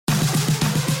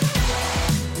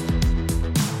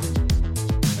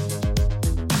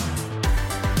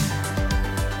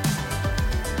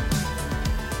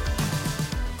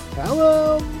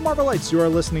Marvelites, you are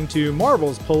listening to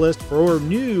Marvel's pull list for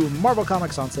new Marvel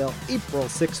Comics on sale April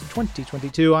 6,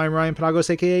 2022. I'm Ryan Penagos,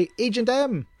 aka Agent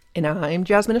M. And I'm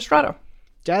Jasmine Estrada.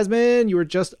 Jasmine, you were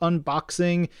just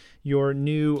unboxing your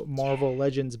new Marvel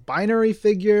Legends binary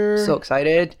figure. So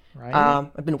excited. Right?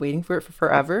 I've been waiting for it for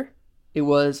forever. It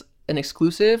was an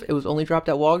exclusive. It was only dropped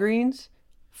at Walgreens.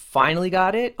 Finally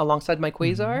got it alongside my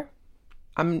Quasar.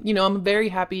 I'm a very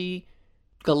happy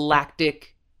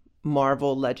galactic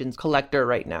Marvel Legends collector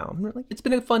right now. It's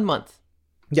been a fun month.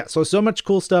 Yeah, so much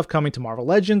cool stuff coming to Marvel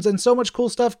Legends and so much cool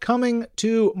stuff coming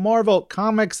to Marvel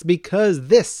Comics, because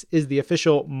this is the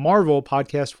official Marvel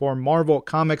podcast for Marvel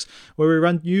Comics, where we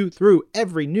run you through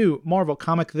every new Marvel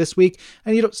comic this week.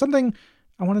 And something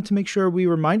I wanted to make sure we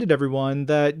reminded everyone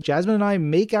that Jasmine and I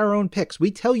make our own picks.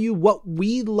 We tell you what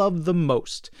we love the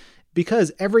most,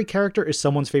 because every character is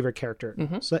someone's favorite character.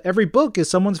 So every book is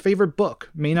someone's favorite book.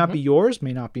 May not be yours,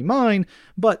 may not be mine,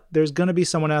 but there's going to be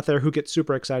someone out there who gets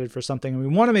super excited for something, and we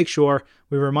want to make sure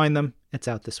we remind them it's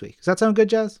out this week. Does that sound good,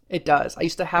 Jazz? It does. I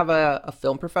used to have a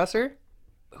film professor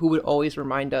who would always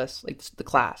remind us, like the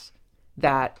class,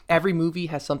 that every movie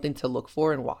has something to look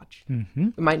for and watch.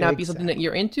 It might not be something that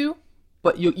you're into,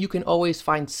 but you can always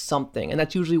find something, and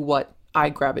that's usually what I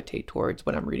gravitate towards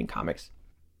when I'm reading comics.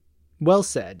 Well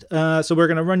said. So we're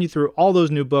going to run you through all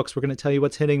those new books. We're going to tell you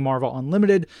what's hitting Marvel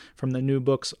Unlimited from the new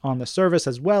books on the service,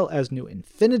 as well as new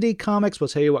Infinity comics. We'll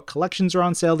tell you what collections are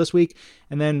on sale this week.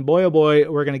 And then, boy, oh boy,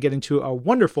 we're going to get into a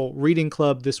wonderful reading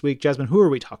club this week. Jasmine, who are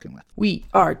we talking with? We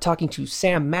are talking to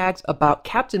Sam Maggs about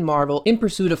Captain Marvel in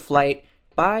Pursuit of Flight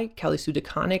by Kelly Sue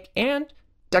DeConnick and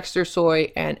Dexter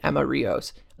Soy and Emma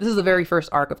Rios. This is the very first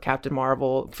arc of Captain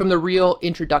Marvel, from the real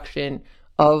introduction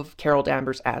of Carol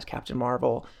Danvers as Captain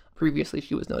Marvel. Previously,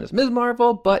 she was known as Ms.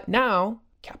 Marvel, but now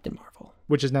Captain Marvel.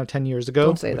 Which is now 10 years ago.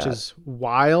 Don't say which that. Is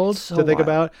wild So to think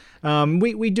wild. about.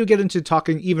 We do get into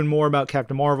talking even more about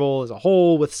Captain Marvel as a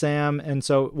whole with Sam. And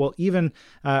so,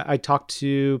 I talked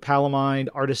to pal of mine,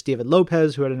 artist David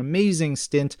Lopez, who had an amazing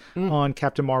stint on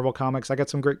Captain Marvel comics. I got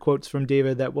some great quotes from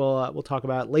David that we'll talk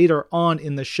about later on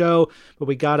in the show. But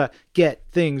we got to get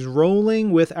things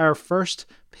rolling with our first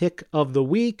pick of the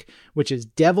week, which is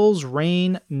Devil's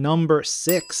Reign number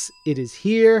 6. It is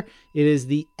here. It is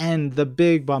the end, the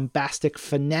big bombastic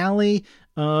finale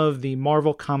of the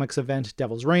Marvel Comics event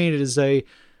Devil's Reign. It is a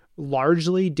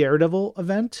largely Daredevil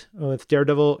event with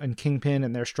Daredevil and Kingpin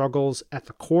and their struggles at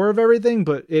the core of everything,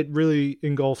 but it really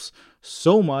engulfs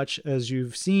so much, as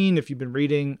you've seen if you've been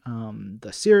reading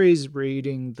the series,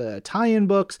 reading the tie-in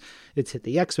books. It's hit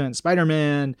the X-Men,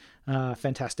 Spider-Man,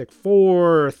 Fantastic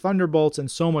Four, Thunderbolts,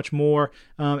 and so much more.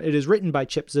 It is written by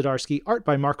Chip Zdarsky, art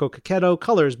by Marco Cacchetto,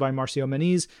 colors by Marcio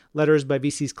Meniz, letters by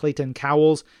VC's Clayton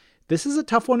Cowles. This is a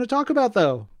tough one to talk about,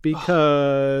 though,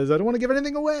 because I don't want to give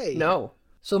anything away. No.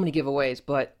 So many giveaways,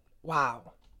 but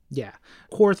wow. Yeah.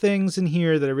 Core things in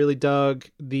here that I really dug.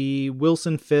 The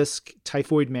Wilson Fisk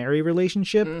Typhoid Mary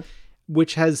relationship,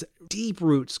 which has deep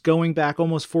roots going back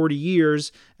almost 40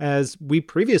 years, as we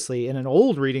previously in an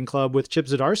old reading club with Chip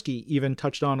Zdarsky even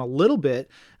touched on a little bit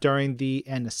during the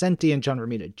Ann Nocenti and John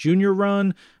Romita Jr.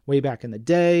 run way back in the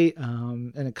day.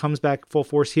 And it comes back full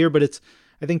force here, but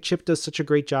I think Chip does such a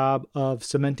great job of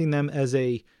cementing them as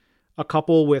a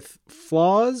couple with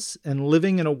flaws and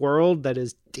living in a world that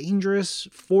is dangerous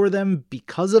for them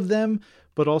because of them,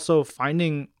 but also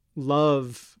finding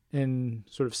love and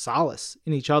sort of solace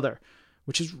in each other,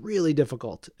 which is really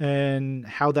difficult. And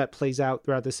how that plays out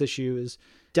throughout this issue is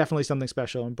definitely something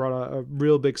special and brought a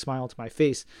real big smile to my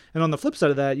face. And on the flip side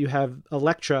of that, you have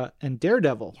Elektra and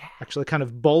Daredevil, actually kind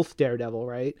of both Daredevil,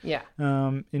 right? Yeah.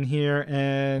 In here,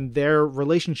 and their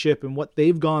relationship and what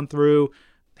they've gone through.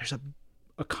 There's a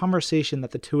conversation that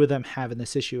the two of them have in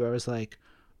this issue. I was like,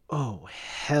 oh,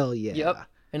 hell yeah. Yep.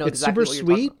 I know it's exactly super what you're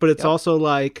talking sweet, about. but it's Yep. also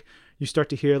like you start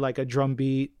to hear like a drum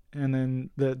beat, and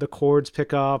then the chords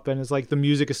pick up, and it's like the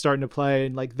music is starting to play,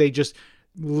 and like they just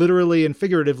literally and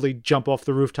figuratively jump off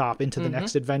the rooftop into the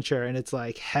next adventure. And it's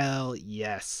like, hell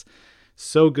yes.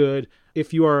 So good.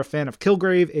 If you are a fan of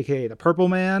Kilgrave, aka the Purple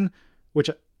Man, which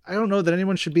I don't know that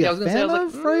anyone should be a fan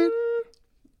of, right?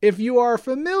 If you are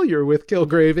familiar with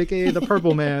Kilgrave, aka the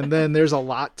Purple Man, then there's a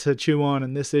lot to chew on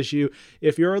in this issue.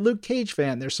 If you're a Luke Cage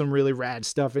fan, there's some really rad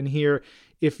stuff in here.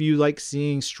 If you like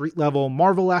seeing street level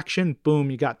Marvel action, boom,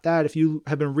 you got that. If you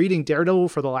have been reading Daredevil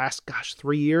for the last,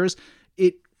 3 years,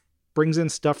 it brings in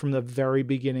stuff from the very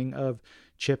beginning of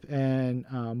Chip and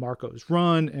Marco's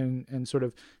run and sort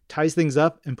of ties things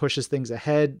up and pushes things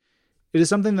ahead. It is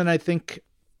something that I think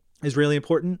is really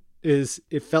important, is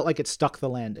it felt like it stuck the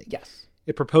landing. Yes.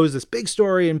 It proposed this big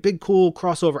story and big, cool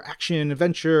crossover action,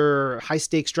 adventure, high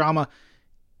stakes drama.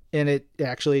 and it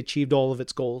actually achieved all of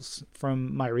its goals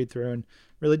from my read through, and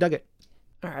really dug it.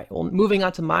 All right, well, moving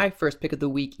on to my first pick of the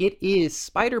week, it is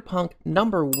Spider-Punk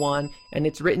 #1, and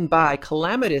it's written by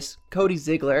Calamitous Cody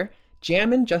Ziegler,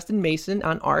 Jammin' Justin Mason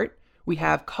on art. We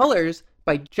have colors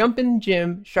by Jumpin'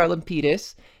 Jim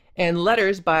Charlampides, and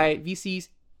letters by VC's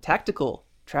Tactical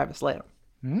Travis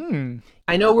Lanham.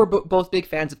 I know we're both big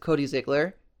fans of Cody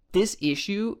Ziegler. This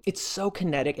issue, it's so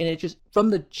kinetic, and it just, from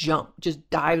the jump, just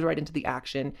dives right into the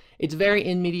action. It's very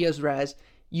in medias res.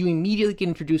 You immediately get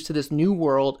introduced to this new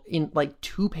world in like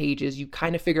 2 pages. You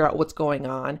kind of figure out what's going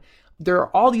on. There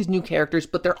are all these new characters,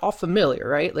 but they're all familiar,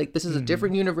 right? Like, this is a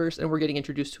different universe, and we're getting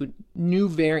introduced to new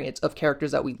variants of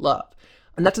characters that we love.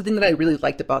 And that's the thing that I really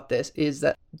liked about this, is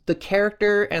that the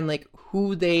character and like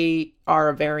who they are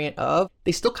a variant of,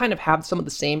 they still kind of have some of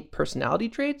the same personality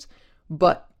traits,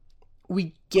 but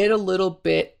we get a little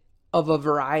bit of a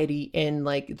variety in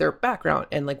like their background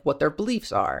and like what their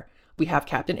beliefs are. We have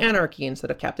Captain Anarchy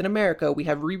instead of Captain America. We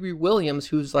have Riri Williams,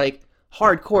 who's like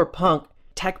hardcore punk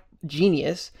tech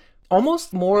genius,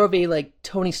 almost more of a like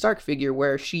Tony Stark figure,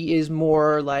 where she is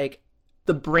more like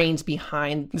the brains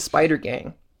behind the Spider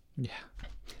Gang. Yeah.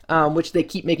 Which they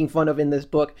keep making fun of in this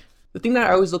book. The thing that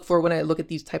I always look for when I look at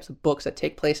these types of books that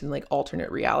take place in like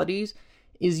alternate realities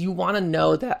is you want to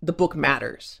know that the book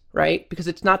matters, right? Because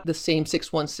it's not the same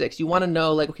 616. You want to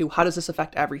know like, okay, how does this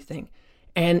affect everything?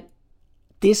 And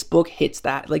this book hits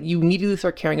that. Like, you immediately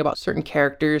start caring about certain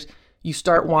characters. You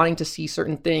start wanting to see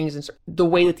certain things, and the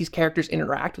way that these characters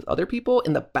interact with other people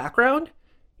in the background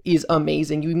is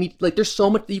amazing. Like, there's so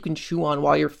much that you can chew on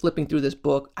while you're flipping through this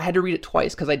book. I had to read it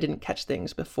twice because I didn't catch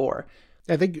things before.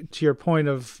 I think to your point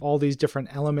of all these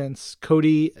different elements,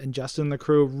 Cody and Justin and the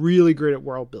crew really great at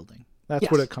world building.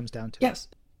 That's what it comes down to. Yes.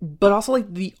 But also,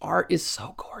 like, the art is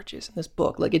so gorgeous in this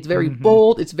book. Like, it's very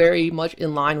bold. It's very much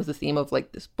in line with the theme of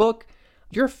like this book.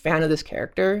 You're a fan of this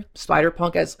character,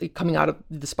 Spider-Punk, as like, coming out of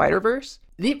the Spider-Verse.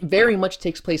 It very much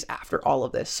takes place after all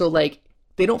of this. So like,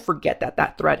 they don't forget that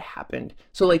that thread happened.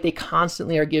 So like, they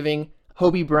constantly are giving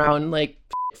Hobie Brown like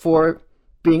for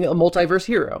being a multiverse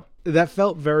hero. That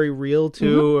felt very real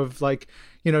too, of like,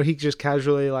 you know, he just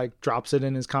casually like drops it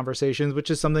in his conversations,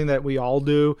 which is something that we all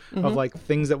do, of like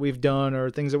things that we've done or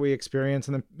things that we experience.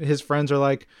 And then his friends are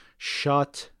like,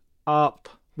 shut up.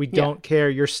 We don't care.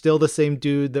 You're still the same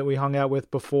dude that we hung out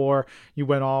with before you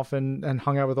went off and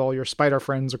hung out with all your spider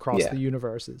friends across the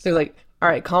universes. They're like, all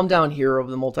right, calm down, hero of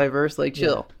the multiverse. Like,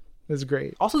 chill. It's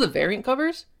great. Also, the variant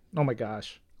covers. Oh my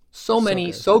gosh. So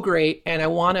many, so great. And I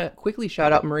want to quickly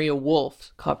shout out Maria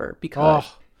Wolf's cover, because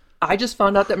I just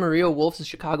found out that Maria Wolf's a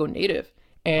Chicago native.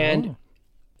 And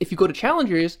if you go to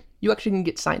Challengers, you actually can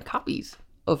get signed copies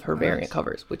of her variant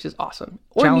covers, which is awesome.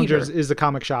 Or Challengers is the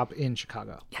comic shop in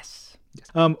Chicago. Yes.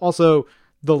 Also,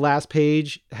 the last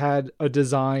page had a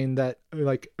design that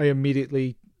like I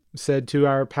immediately said to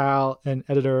our pal and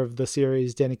editor of the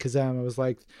series, Danny Kazam, I was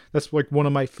like, that's like one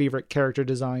of my favorite character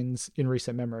designs in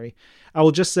recent memory. I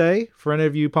will just say, for any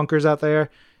of you punkers out there,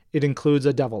 it includes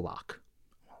a devil lock.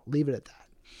 I'll leave it at that.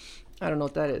 I don't know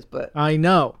what that is, but I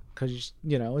know, because,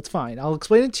 you know, it's fine. I'll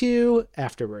explain it to you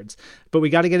afterwards. But we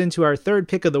got to get into our third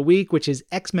pick of the week, which is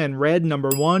X-Men Red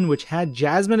 #1, which had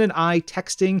Jasmine and I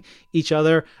texting each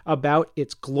other about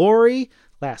its glory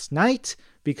last night,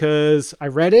 because I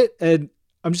read it, and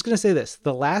I'm just going to say this.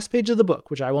 The last page of the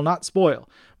book, which I will not spoil,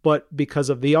 but because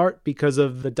of the art, because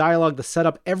of the dialogue, the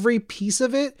setup, every piece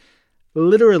of it,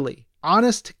 literally,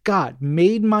 honest to God,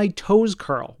 made my toes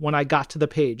curl when I got to the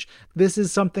page. This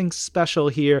is something special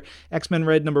here. X-Men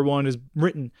Red #1 is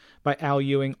written by Al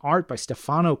Ewing, art by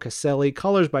Stefano Caselli,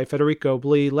 colors by Federico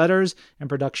Blee, letters and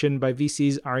production by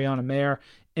VC's Ariana Mayer.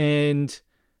 And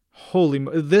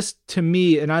this to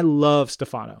me, and I love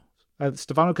Stefano.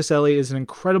 Stefano Caselli is an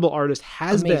incredible artist,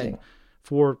 has been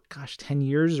for, 10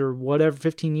 years or whatever,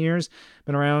 15 years.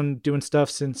 Been around doing stuff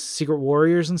since Secret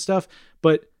Warriors and stuff.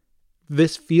 But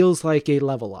this feels like a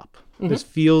level up. This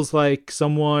feels like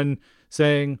someone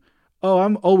saying, oh,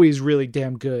 I'm always really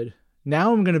damn good.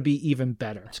 Now I'm going to be even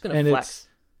better. It's going to flex.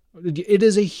 It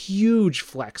is a huge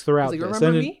flex throughout this.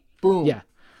 Remember me? Boom. Yeah.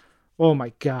 Oh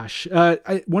my gosh.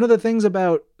 One of the things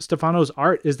about Stefano's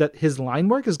art is that his line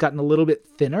work has gotten a little bit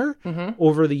thinner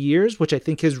over the years, which I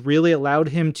think has really allowed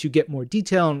him to get more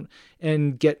detail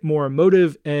and get more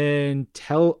emotive and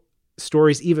tell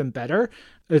stories even better.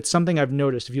 It's something I've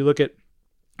noticed. If you look at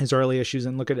his early issues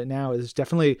and look at it now, is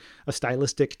definitely a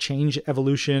stylistic change,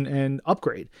 evolution, and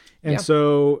upgrade. And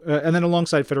so, and then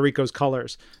alongside Federico's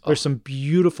colors, there's some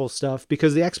beautiful stuff,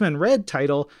 because the X-Men Red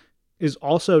title is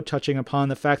also touching upon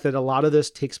the fact that a lot of this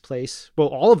takes place, well,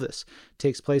 all of this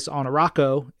takes place on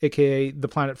Arakko, aka the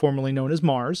planet formerly known as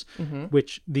Mars,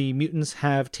 which the mutants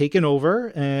have taken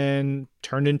over and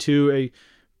turned into a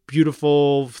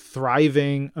beautiful,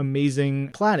 thriving, amazing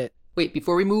planet. Wait,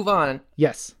 before we move on,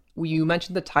 Yes. you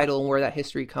mentioned the title and where that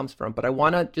history comes from, but I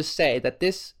want to just say that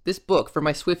this book, for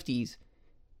my Swifties,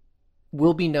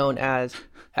 will be known as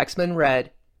X-Men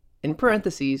Red, in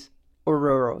parentheses,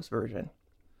 Ororo's version.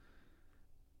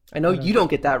 I know you don't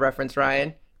get that reference,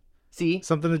 Ryan. See?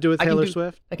 Something to do with Taylor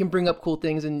Swift? I can bring up cool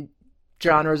things and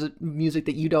genres of music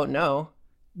that you don't know.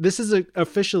 This is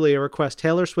officially a request.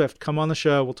 Taylor Swift, come on the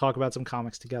show. We'll talk about some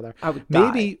comics together. I would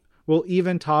Maybe we'll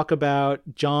even talk about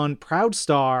John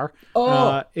Proudstar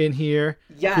in here,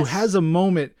 yes, who has a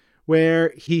moment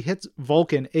where he hits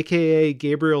Vulcan, aka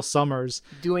Gabriel Summers,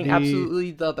 doing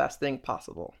absolutely the best thing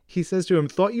possible. He says to him,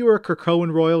 "Thought you were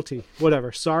Krakoan royalty.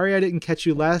 Whatever. Sorry I didn't catch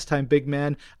you last time, big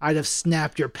man. I'd have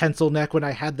snapped your pencil neck when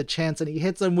I had the chance." And he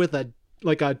hits him with a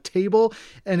table,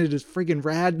 and it is freaking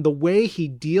rad. The way he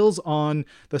deals on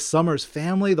the Summers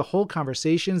family, the whole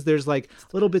conversations, there's like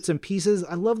little bits and pieces.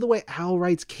 I love the way Al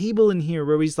writes Cable in here,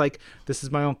 where he's like, "This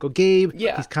is my Uncle Gabe.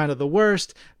 Yeah. He's kind of the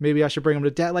worst. Maybe I should bring him to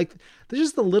dad." Like, there's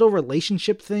just the little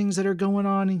relationship things that are going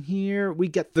on in here. We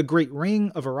get the Great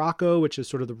Ring of Arakko, which is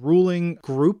sort of the ruling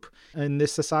group in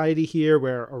this society here,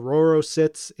 where Ororo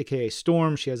sits, aka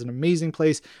Storm. She has an amazing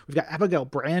place. We've got Abigail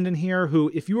Brand in here, who,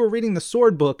 if you were reading the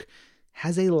Sword book,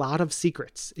 has a lot of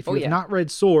secrets. If you have not read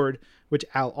Sword, which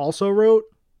Al also wrote,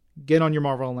 get on your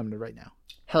Marvel Unlimited right now.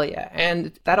 Hell yeah.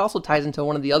 And that also ties into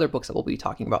one of the other books that we'll be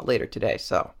talking about later today.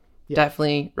 So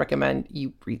definitely recommend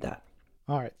you read that.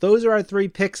 All right. Those are our 3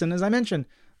 picks. And as I mentioned,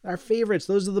 our favorites,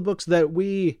 those are the books that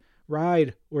we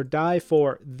ride or die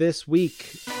for this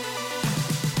week.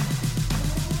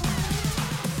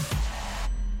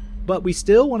 But we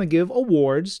still want to give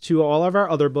awards to all of our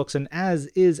other books, and as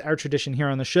is our tradition here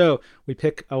on the show, we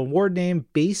pick an award name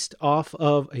based off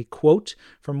of a quote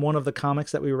from one of the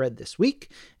comics that we read this week,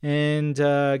 and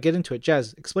get into it.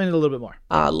 Jazz, explain it a little bit more.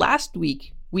 Last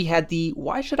week, we had the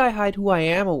Why Should I Hide Who I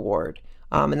Am award,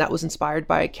 and that was inspired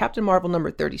by Captain Marvel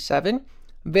number 37.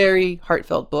 Very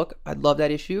heartfelt book. I love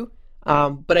that issue.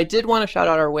 But I did want to shout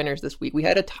out our winners this week. We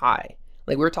had a tie.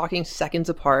 Like, we were talking seconds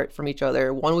apart from each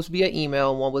other. One was via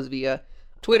email, and one was via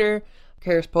Twitter.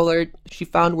 Karis Pollard, she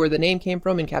found where the name came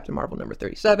from in Captain Marvel number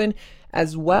 37,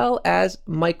 as well as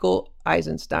Michael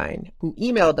Eisenstein, who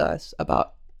emailed us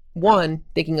about, one,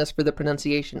 thanking us for the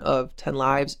pronunciation of 10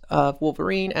 Lives of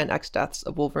Wolverine and X Deaths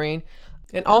of Wolverine,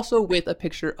 and also with a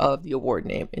picture of the award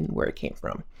name and where it came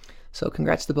from. So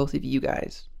congrats to both of you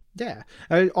guys. Yeah.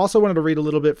 I also wanted to read a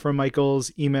little bit from Michael's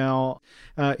email.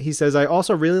 He says, "I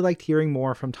also really liked hearing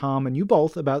more from Tom and you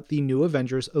both about the New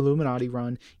Avengers Illuminati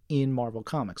run in Marvel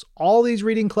Comics. All these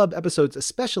Reading Club episodes,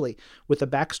 especially with the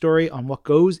backstory on what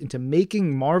goes into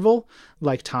making Marvel,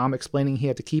 like Tom explaining he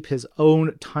had to keep his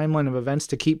own timeline of events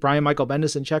to keep Brian Michael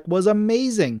Bendis in check, was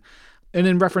amazing." And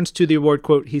in reference to the award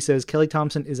quote, he says, "Kelly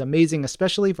Thompson is amazing,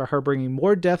 especially for her bringing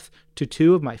more depth to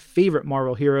 2 of my favorite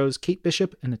Marvel heroes, Kate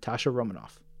Bishop and Natasha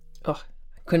Romanoff." Oh,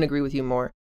 I couldn't agree with you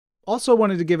more. Also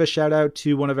wanted to give a shout out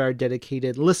to one of our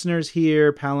dedicated listeners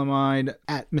here, pal of mine,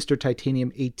 at Mr.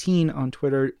 Titanium18 on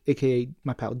Twitter, aka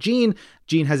my pal Gene.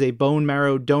 Gene has a bone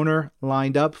marrow donor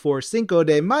lined up for Cinco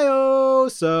de Mayo.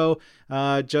 So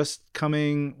just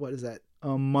coming, what is that,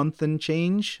 a month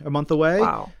away?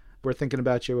 Wow. We're thinking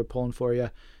about you. We're pulling for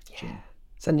you. Yeah. Gene.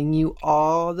 Sending you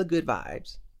all the good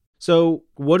vibes. So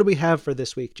what do we have for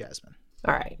this week, Jasmine?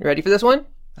 All right. You ready for this one?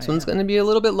 This one's going to be a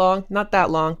little bit long. Not that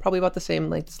long. Probably about the same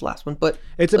length as the last one. But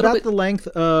it's about the length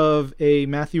of a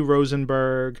Matthew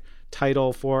Rosenberg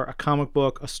title for a comic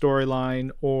book, a storyline,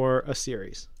 or a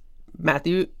series.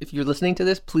 Matthew, if you're listening to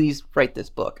this, please write this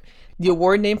book. The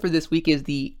award name for this week is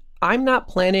the I'm Not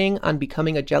Planning on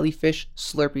Becoming a Jellyfish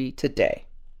Slurpee Today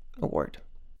award.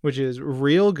 Which is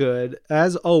real good.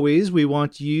 As always, we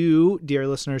want you, dear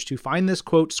listeners, to find this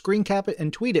quote, screen cap it,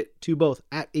 and tweet it to both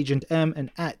at Agent M and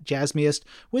at Jasmiest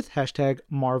with hashtag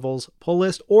Marvel's Pull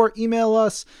List, or email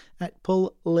us at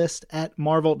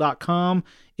pulllist@marvel.com.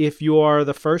 If you are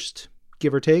the first,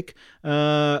 give or take,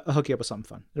 I'll hook you up with something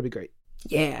fun. It'll be great.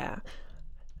 Yeah.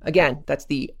 Again, that's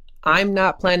the I'm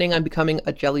Not Planning on Becoming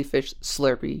a Jellyfish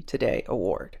Slurpee Today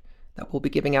award that we'll be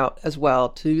giving out as well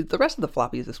to the rest of the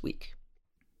floppies this week.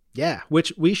 Yeah,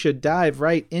 which we should dive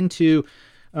right into.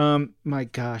 My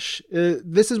gosh,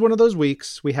 this is one of those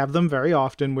weeks, we have them very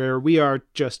often, where we are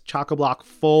just chock-a-block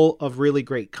full of really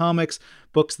great comics,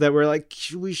 books that we're like,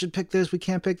 we should pick this, we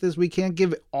can't pick this, we can't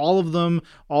give all of them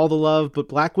all the love, but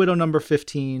Black Widow number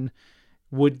 15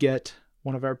 would get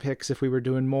one of our picks if we were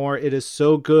doing more. It is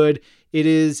so good. It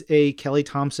is a Kelly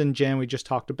Thompson gem. We just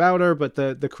talked about her, but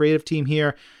the creative team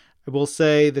here, I will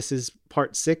say this is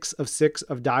part 6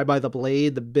 of Die by the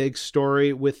Blade, the big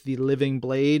story with the living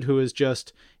Blade, who is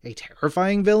just a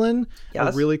terrifying villain.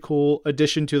 Yes. A really cool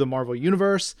addition to the Marvel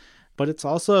Universe, but it's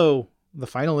also the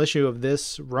final issue of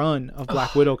this run of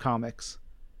Black Widow comics.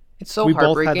 It's so we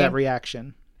heartbreaking. both had that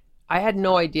reaction. I had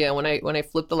no idea when I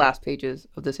flipped the last pages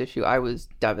of this issue. I was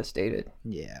devastated.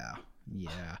 Yeah.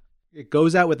 It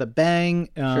goes out with a bang.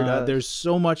 Sure does. There's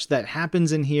so much that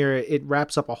happens in here. It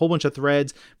wraps up a whole bunch of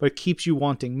threads, but it keeps you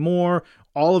wanting more.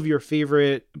 All of your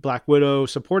favorite Black Widow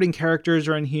supporting characters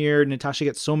are in here. Natasha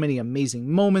gets so many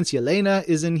amazing moments. Yelena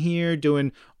is in here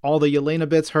doing all the Yelena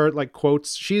bits, her like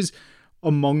quotes. She's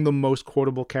among the most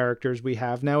quotable characters we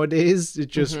have nowadays.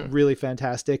 It's just really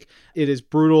fantastic. It is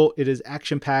brutal. It is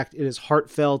action-packed. It is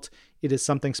heartfelt. It is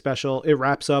something special. It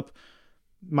wraps up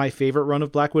my favorite run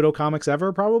of Black Widow comics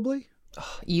ever, probably.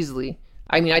 Easily.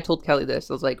 I mean, I told Kelly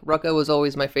this. I was like, Rucka was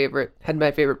always my favorite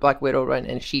Black Widow run,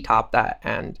 and she topped that.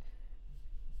 And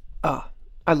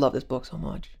I love this book so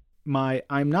much. My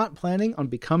I'm not planning on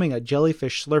becoming a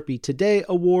jellyfish Slurpee today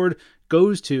award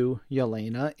goes to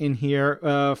Yelena in here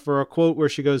for a quote where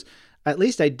she goes, "At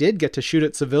least I did get to shoot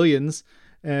at civilians."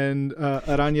 And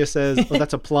Aranya says, "Oh,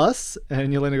 that's a plus."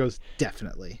 And Yelena goes,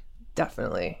 "Definitely."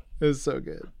 Definitely. It was so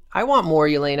good. I want more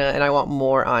Yelena and I want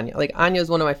more Anya. Like, Anya is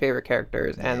one of my favorite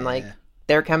characters, and like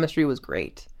their chemistry was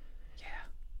great. Yeah.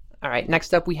 All right,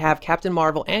 next up we have Captain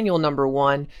Marvel Annual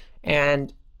 #1,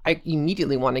 and I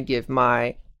immediately want to give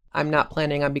my I'm not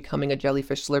planning on becoming a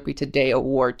jellyfish Slurpee today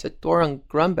award to Torun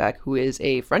Grumbeck, who is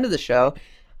a friend of the show.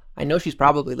 I know she's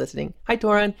probably listening. Hi,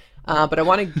 Torun. But I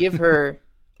want to give her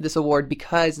this award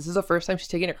because this is the first time she's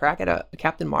taking a crack at a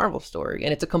Captain Marvel story,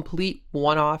 and it's a complete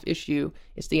one-off issue.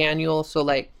 It's the annual, so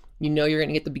like, you know, you're going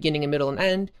to get the beginning and middle and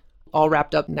end all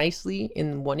wrapped up nicely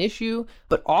in one issue,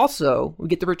 but also we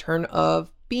get the return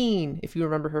of Bean, if you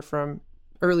remember her from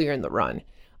earlier in the run,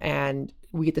 and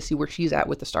we get to see where she's at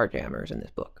with the Starjammers in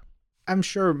this book. I'm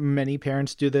sure many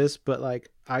parents do this, but like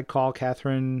I call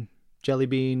Catherine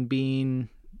Jellybean Bean,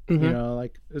 you know,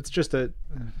 like it's just it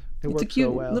works a cute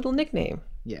so well. little nickname.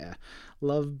 Yeah.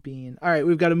 Love Bean. All right,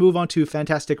 we've got to move on to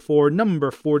Fantastic Four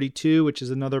 #42, which is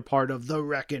another part of the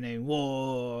Reckoning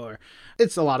War.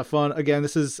 It's a lot of fun. Again,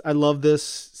 I love this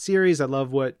series. I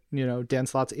love what, you know, Dan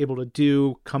Slott's able to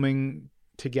do coming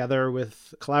together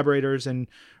with collaborators and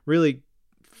really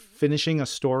finishing a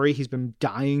story he's been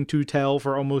dying to tell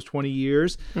for almost 20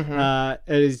 years.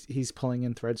 He's pulling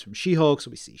in threads from She-Hulk, so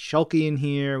we see Shulky in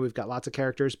here. We've got lots of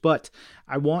characters, but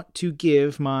I want to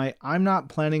give my I'm not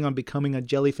planning on becoming a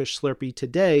jellyfish Slurpee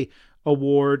today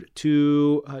award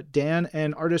to Dan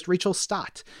and artist Rachel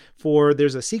Stott for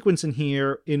there's a sequence in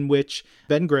here in which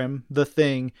Ben Grimm, the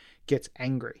Thing, gets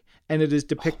angry, and it is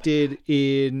depicted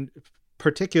in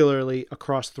particularly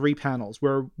across 3 panels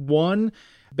where one,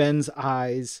 Ben's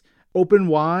eyes open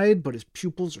wide, but his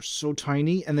pupils are so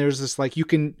tiny, and there's this like you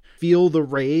can feel the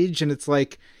rage, and it's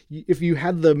like if you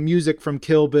had the music from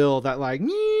Kill Bill, that like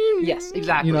yes,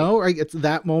 exactly, you know, right? It's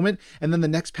that moment, and then the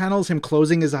next panel is him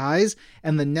closing his eyes,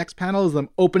 and the next panel is them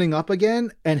opening up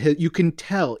again, and you can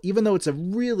tell, even though it's a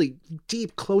really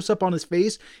deep close up on his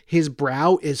face, his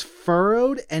brow is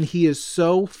furrowed, and he is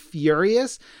so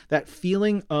furious. That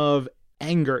feeling of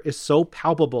anger is so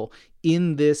palpable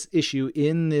in this issue,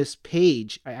 in this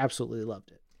page. I absolutely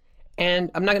loved it.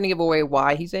 And I'm not going to give away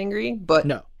why he's angry, but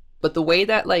no. But the way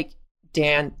that like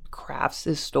Dan crafts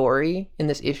his story in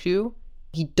this issue,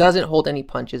 he doesn't hold any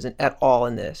punches at all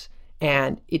in this.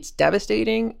 And it's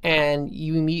devastating, and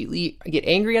you immediately get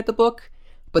angry at the book,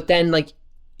 but then like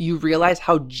you realize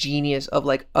how genius of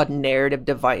like a narrative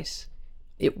device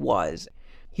it was.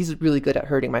 He's really good at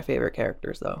hurting my favorite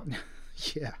characters though.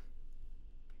 Yeah.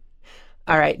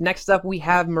 All right, next up we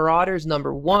have Marauders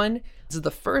 #1. This is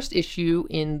the first issue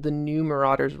in the new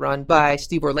Marauders run by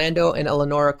Steve Orlando and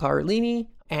Eleonora Carlini.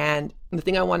 And the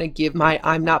thing I want to give my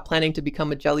I'm not planning to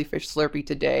become a jellyfish Slurpee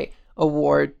today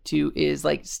award to is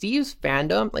like Steve's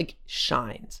fandom like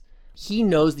shines. He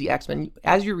knows the X-Men.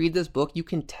 As you read this book, you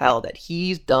can tell that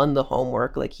he's done the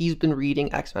homework. Like he's been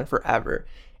reading X-Men forever.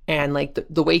 And like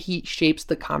the way he shapes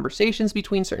the conversations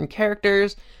between certain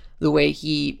characters, the way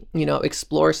he, you know,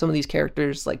 explores some of these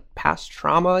characters' like past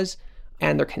traumas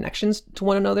and their connections to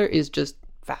one another is just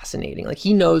fascinating. Like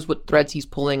he knows what threads he's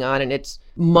pulling on, and it's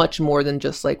much more than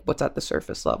just like what's at the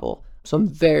surface level. So I'm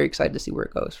very excited to see where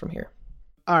it goes from here.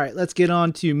 All right, let's get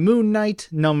on to Moon Knight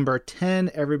 #10.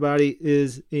 Everybody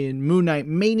is in Moon Knight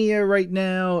mania right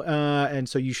now, and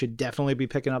so you should definitely be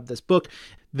picking up this book.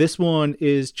 This one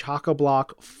is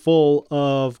chock-a-block full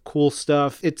of cool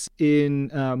stuff. It's in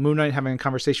Moon Knight having a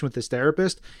conversation with his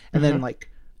therapist, and then like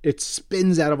it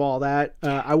spins out of all that.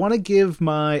 I want to give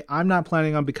my I'm not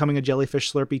planning on becoming a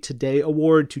jellyfish Slurpee today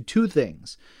award to two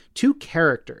things, two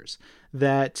characters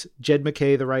that Jed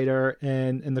MacKay, the writer,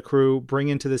 and the crew bring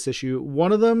into this issue.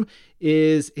 One of them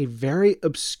is a very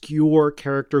obscure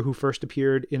character who first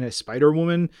appeared in a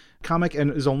Spider-Woman comic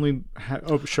and is only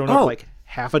shown up like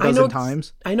half a dozen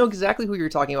times. I know exactly who you're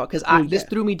talking about because this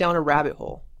threw me down a rabbit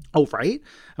hole. Oh, right.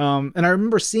 And I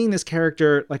remember seeing this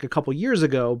character like a couple years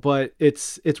ago, but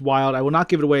it's wild. I will not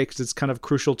give it away because it's kind of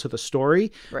crucial to the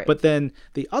story. Right. But then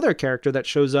the other character that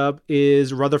shows up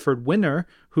is Rutherford Winter,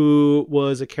 who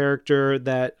was a character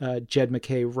that Jed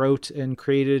MacKay wrote and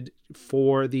created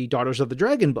for the Daughters of the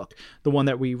Dragon book, the one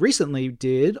that we recently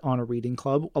did on a reading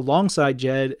club alongside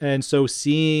Jed. And so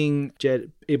seeing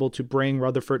Jed able to bring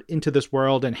Rutherford into this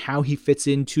world and how he fits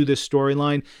into this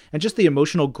storyline and just the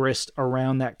emotional grist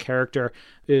around that character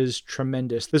is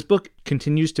tremendous. This book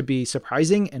continues to be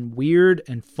surprising and weird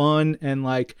and fun, and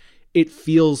like it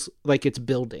feels like it's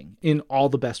building in all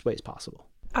the best ways possible.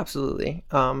 Absolutely.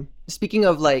 Speaking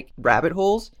of like rabbit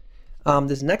holes,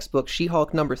 this next book,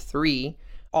 She-Hulk #3,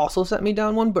 also sent me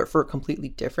down one, but for a completely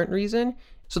different reason.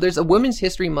 So there's a Women's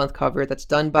History Month cover that's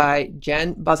done by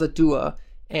Jen Bazadua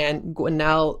and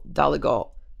Gwenelle Daligal.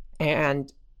 And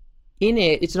in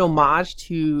it, it's an homage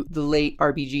to the late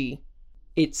RBG.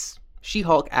 It's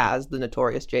She-Hulk as the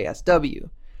notorious JSW.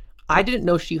 I didn't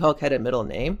know She-Hulk had a middle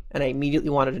name, and I immediately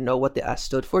wanted to know what the S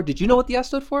stood for. Did you know what the S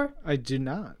stood for? I do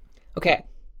not. Okay.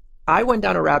 I went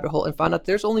down a rabbit hole and found out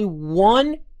there's only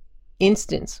one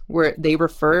instance where they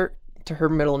refer to her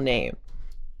middle name,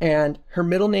 and her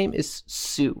middle name is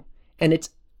Sue, and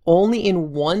it's only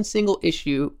in one single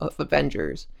issue of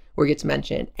Avengers where it gets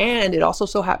mentioned, and it also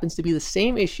so happens to be the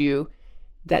same issue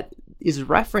that is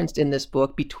referenced in this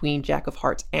book between Jack of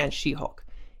Hearts and She-Hulk.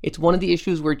 It's one of the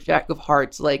issues where Jack of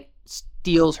Hearts like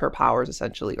steals her powers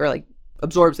essentially, or like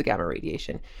absorbs the gamma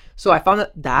radiation. So I found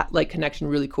that like connection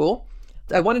really cool.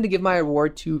 I wanted to give my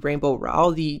award to Rainbow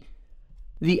Rowell, the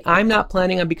I'm not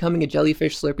planning on becoming a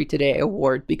jellyfish Slurpee today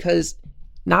award, because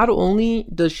not only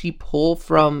does she pull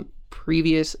from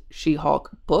previous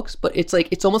She-Hulk books, but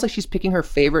it's almost like she's picking her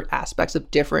favorite aspects of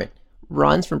different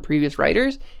runs from previous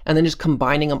writers and then just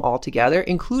combining them all together,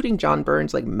 including John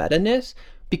Byrne's like meta-ness,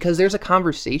 because there's a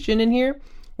conversation in here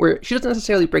where she doesn't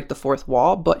necessarily break the fourth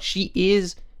wall, but she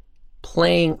is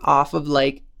playing off of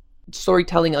like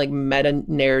storytelling, like meta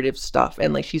narrative stuff,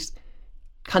 and like she's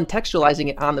contextualizing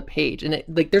it on the page, and it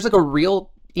like there's like a real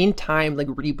in time like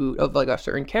reboot of like a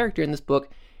certain character in this book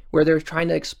where they're trying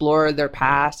to explore their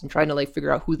past and trying to like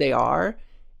figure out who they are,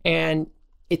 and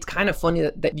it's kind of funny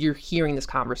that you're hearing this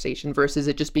conversation versus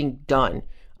it just being done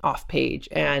off page,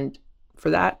 and for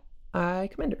that I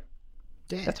commend her.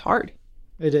 Damn. That's hard.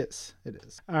 It is. It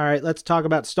is. All right, let's talk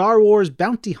about Star Wars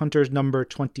Bounty Hunters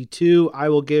 #22. I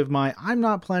will give my I'm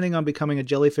not planning on becoming a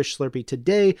jellyfish Slurpee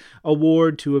today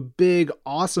award to a big,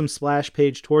 awesome splash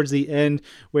page towards the end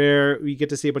where we get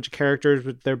to see a bunch of characters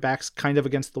with their backs kind of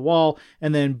against the wall,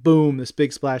 and then boom, this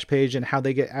big splash page and how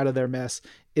they get out of their mess.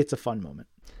 It's a fun moment.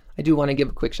 I do want to give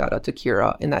a quick shout out to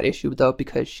Kira in that issue though,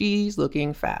 because she's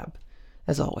looking fab,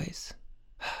 as always.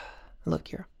 I love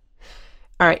Kira.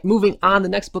 All right, moving on. The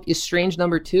next book is Strange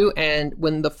 #2. And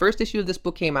when the first issue of this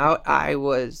book came out, I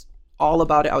was all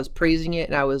about it. I was praising it.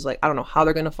 And I was like, I don't know how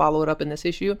they're going to follow it up in this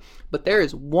issue. But there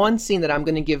is one scene that I'm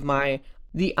going to give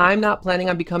the I'm not planning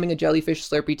on becoming a jellyfish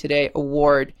Slurpee today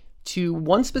award to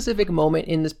one specific moment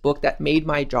in this book that made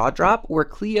my jaw drop, where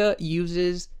Clea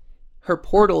uses her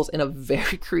portals in a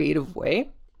very creative way.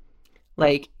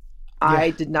 Like, yeah. I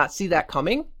did not see that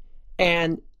coming.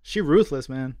 And she ruthless,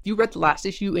 man. You read the last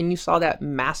issue and you saw that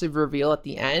massive reveal at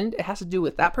the end. It has to do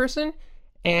with that person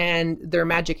and their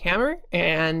magic hammer.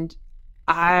 And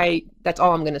that's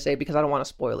all I'm going to say because I don't want to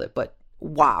spoil it. But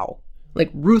wow.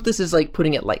 Like, ruthless is like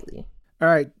putting it lightly. All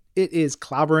right. It is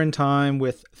clobbering time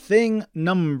with Thing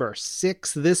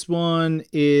 #6. This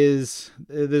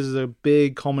is a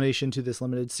big culmination to this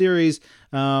limited series.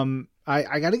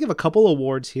 I got to give a couple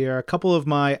awards here. A couple of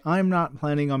my I'm not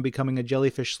planning on becoming a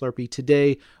jellyfish Slurpee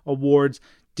today awards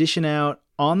dishing out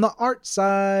on the art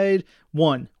side.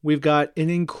 One, we've got an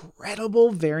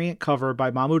incredible variant cover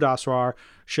by Mahmoud Asrar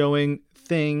showing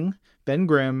Thing, Ben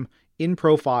Grimm, in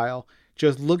profile,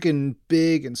 just looking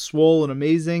big and swole and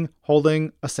amazing,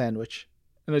 holding a sandwich.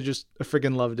 And I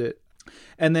freaking loved it.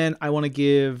 And then I want to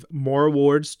give more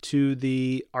awards to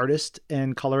the artist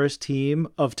and colorist team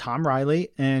of Tom Riley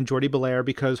and Jordi Belair,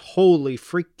 because holy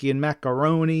freaking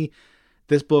macaroni,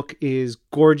 this book is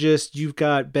gorgeous. You've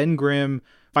got Ben Grimm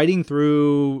fighting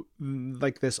through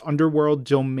like this underworld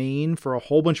domain for a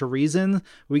whole bunch of reasons.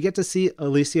 We get to see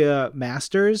Alicia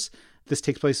Masters. This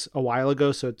takes place a while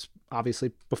ago, so it's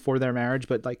obviously before their marriage,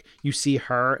 but like you see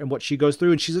her and what she goes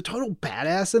through, and she's a total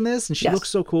badass in this, and she looks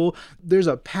so cool. There's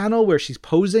a panel where she's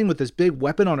posing with this big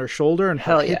weapon on her shoulder and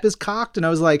her hip is cocked, and I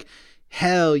was like,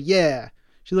 hell yeah.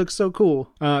 She looks so cool.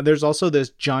 There's also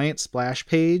this giant splash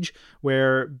page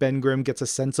where Ben Grimm gets a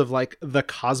sense of like the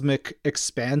cosmic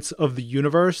expanse of the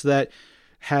universe that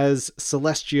has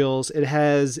celestials. It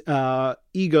has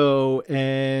ego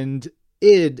and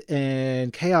id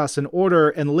and chaos and order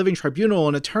and the living tribunal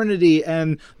and eternity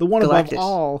and the one Galactus. Above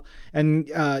all. And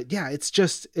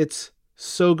it's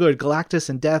so good. Galactus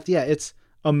and Death. Yeah, it's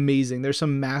amazing. There's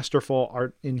some masterful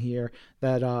art in here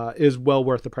that is well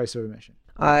worth the price of admission.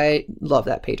 I love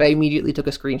that page. I immediately took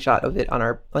a screenshot of it on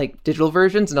our like digital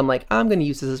versions, and I'm like, I'm going to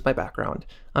use this as my background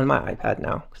on my iPad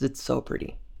now because it's so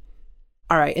pretty.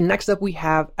 All right, and next up we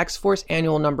have X-Force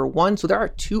Annual number 1. So there are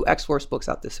 2 X-Force books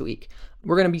out this week.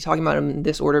 We're going to be talking about them in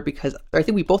this order because I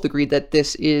think we both agreed that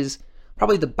this is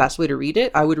probably the best way to read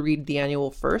it. I would read the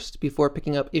annual first before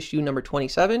picking up issue number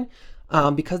 27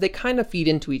 because they kind of feed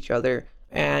into each other.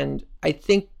 And I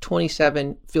think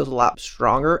 27 feels a lot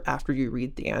stronger after you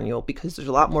read the annual because there's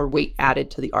a lot more weight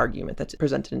added to the argument that's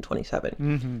presented in 27.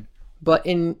 Mm-hmm. But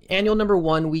in annual number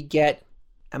 1, we get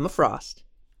Emma Frost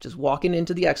just walking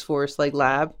into the X-Force like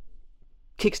lab,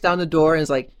 kicks down the door and is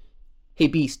like, hey,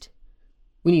 Beast,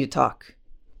 we need to talk.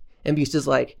 And Beast is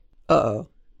like, uh-oh.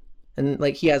 And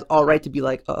like he has all right to be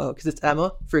like, uh-oh, because it's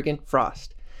Emma friggin'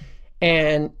 Frost.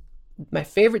 And my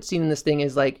favorite scene in this thing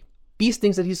is like, Beast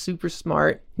thinks that he's super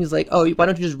smart. He's like, oh, why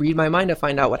don't you just read my mind to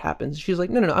find out what happens? She's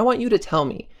like, no, I want you to tell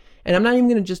me. And I'm not even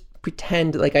going to just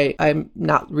pretend like I'm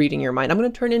not reading your mind. I'm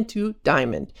going to turn into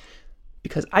Diamond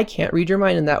because I can't read your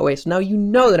mind in that way. So now you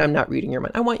know that I'm not reading your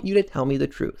mind. I want you to tell me the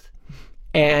truth.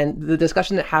 And the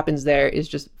discussion that happens there is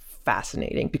just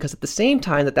fascinating because at the same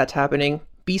time that that's happening,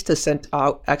 Beast has sent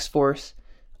out X-Force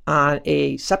on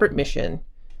a separate mission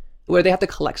where they have to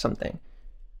collect something.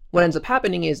 What ends up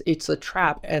happening is it's a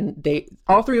trap, and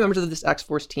all 3 members of this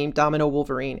X-Force team, Domino,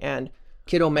 Wolverine, and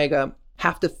Kid Omega,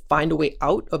 have to find a way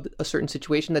out of a certain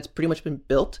situation that's pretty much been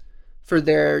built for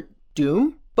their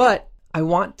doom. But I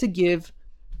want to give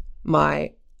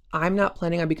my I'm not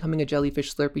planning on becoming a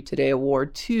jellyfish Slurpee today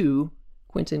award to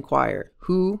Quentin Quire,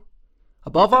 who,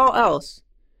 above all else,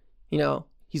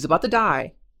 he's about to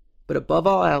die, but above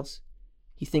all else,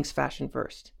 he thinks fashion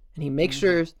first. And he makes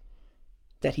sure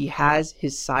that he has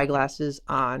his sunglasses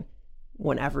on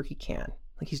whenever he can.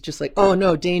 Like he's just like, oh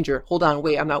no, danger. Hold on,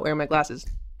 wait, I'm not wearing my glasses.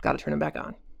 Got to turn them back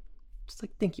on. Just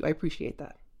like, thank you, I appreciate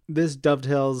that. This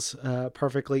dovetails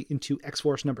perfectly into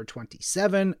X-Force number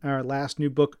 27, our last new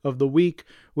book of the week,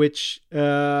 which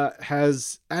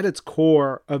has at its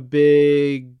core a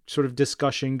big sort of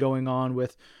discussion going on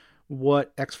with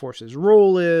what X-Force's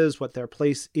role is, what their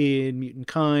place in mutant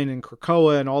kind and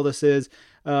Krakoa and all this is.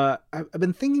 I've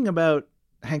been thinking about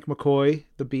Hank McCoy,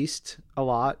 the Beast, a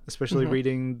lot, especially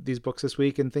reading these books this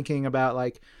week and thinking about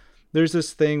like, there's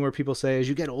this thing where people say as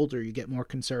you get older, you get more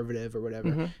conservative or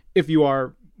whatever, if you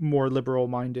are more liberal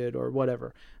minded or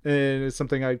whatever. And it's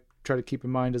something I try to keep in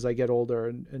mind as I get older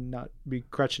and not be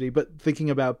crotchety. But thinking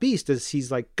about Beast as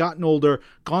he's like gotten older,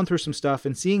 gone through some stuff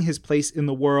and seeing his place in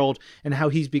the world and how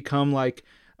he's become like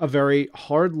a very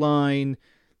hardline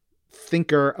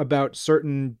thinker about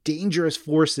certain dangerous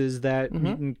forces that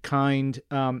mutant kind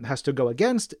has to go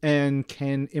against and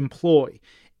can employ.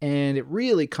 And it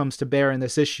really comes to bear in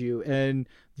this issue and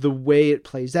the way it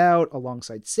plays out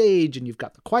alongside Sage, and you've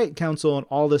got the Quiet Council and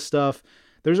all this stuff.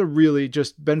 There's a really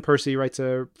just Ben Percy writes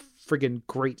a friggin'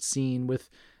 great scene with,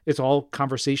 it's all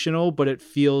conversational, but it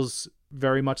feels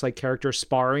very much like characters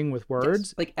sparring with words.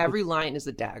 Yes, like every line is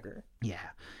a dagger. Yeah.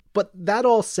 But that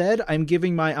all said, I'm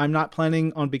giving my I'm not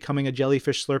planning on becoming a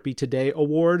jellyfish Slurpee today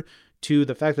award to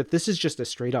the fact that this is just a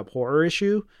straight up horror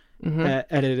issue.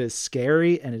 And it is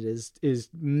scary and it is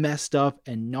messed up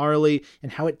and gnarly,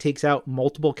 and how it takes out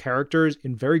multiple characters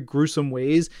in very gruesome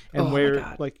ways, and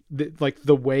like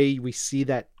the way we see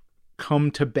that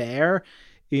come to bear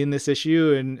in this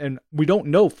issue, and we don't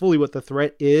know fully what the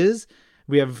threat is.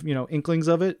 We have inklings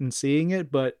of it and seeing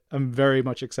it, but I'm very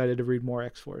much excited to read more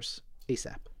X-Force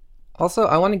ASAP. Also,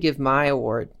 I want to give my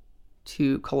award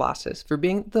to Colossus for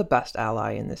being the best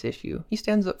ally in this issue. He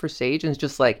stands up for Sage and is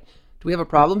just like, do we have a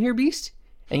problem here, Beast?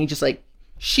 And he just like,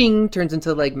 shing, turns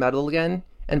into like metal again.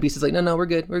 And Beast is like, no, we're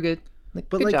good. Like,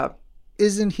 but good job.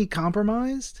 Isn't he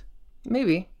compromised?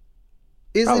 Maybe.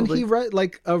 Isn't he right?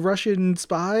 Like a Russian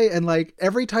spy? And like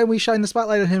every time we shine the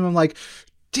spotlight on him, I'm like,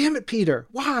 Damn it, Peter.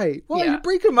 Why? Why are Yeah. you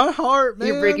breaking my heart, man?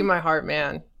 You're breaking my heart,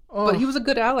 man. Oh, But he was a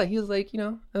good ally. He was like,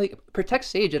 protect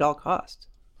Sage at all costs.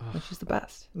 And she's the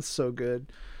best. it's so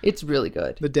good. It's really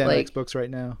good. The Dan like, X books right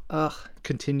now ugh.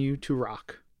 continue to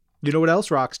rock. You know what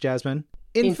else rocks, Jasmine?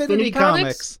 Infinity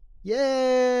Comics?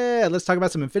 Yeah, let's talk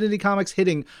about some Infinity Comics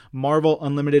hitting Marvel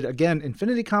Unlimited. Again,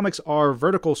 Infinity Comics are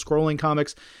vertical scrolling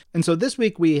comics. And so this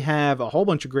week we have a whole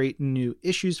bunch of great new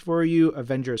issues for you.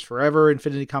 Avengers Forever,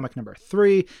 Infinity Comic number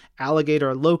 3,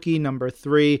 Alligator Loki number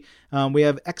 3. We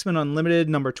have X-Men Unlimited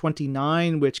number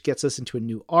 29, which gets us into a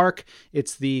new arc.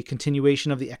 It's the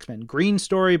continuation of the X-Men Green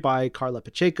story by Carla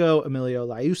Pacheco, Emilio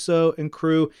Liuso, and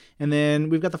crew. And then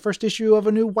we've got the first issue of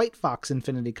a new White Fox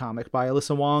Infinity comic by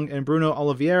Alyssa Wong and Bruno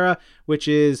Oliveira, which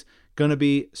is going to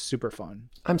be super fun.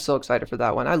 I'm so excited for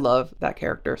that one. I love that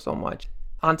character so much.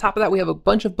 On top of that, we have a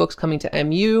bunch of books coming to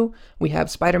MU. We have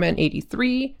Spider-Man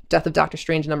 83, Death of Doctor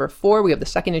Strange number 4. We have the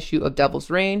second issue of Devil's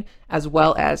Reign, as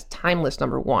well as Timeless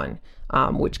number 1,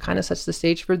 which kind of sets the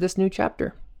stage for this new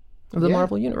chapter of the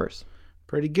Marvel Universe.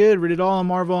 Pretty good. Read it all on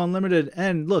Marvel Unlimited.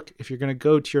 And look, if you're going to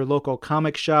go to your local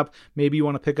comic shop, maybe you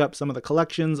want to pick up some of the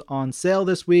collections on sale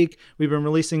this week. We've been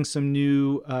releasing some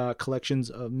new collections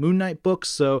of Moon Knight books.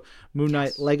 So Moon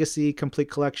Knight Legacy Complete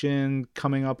Collection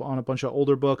coming up on a bunch of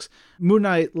older books. Moon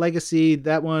Knight Legacy,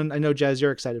 that one, I know, Jazz,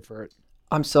 you're excited for it.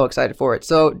 I'm so excited for it.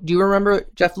 So do you remember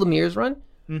Jeff Lemire's run?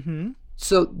 Mm-hmm.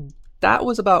 So that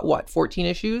was about, 14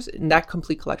 issues? And that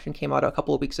Complete Collection came out a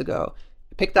couple of weeks ago.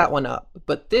 Pick that one up,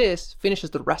 but this finishes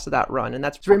the rest of that run, and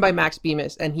that's written by Max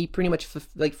Bemis, and he pretty much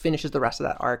finishes the rest of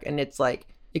that arc, and it's like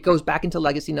it goes back into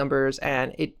legacy numbers,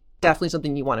 and it definitely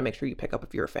something you want to make sure you pick up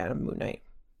if you're a fan of Moon Knight.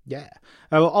 Yeah.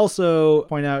 I will also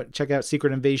check out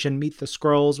Secret Invasion Meet the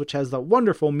Skrulls, which has the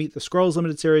wonderful Meet the Skrulls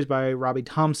limited series by Robbie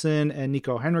Thompson and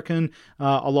Nico Henriken,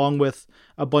 along with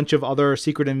a bunch of other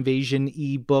Secret Invasion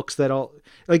e-books that'll,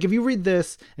 like, if you read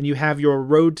this and you have your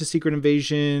Road to Secret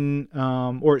Invasion,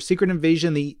 or Secret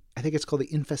Invasion, I think it's called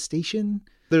The Infestation.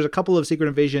 There's a couple of Secret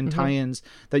Invasion tie-ins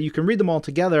that you can read them all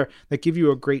together that give you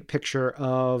a great picture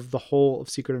of the whole of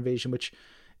Secret Invasion, which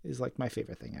is like my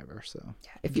favorite thing ever. So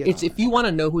if you want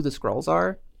to know who the Skrulls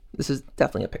are, this is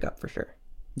definitely a pickup for sure.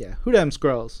 Yeah. Who them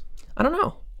Skrulls? I don't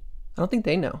know. I don't think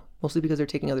they know. Mostly because they're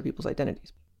taking other people's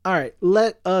identities. All right.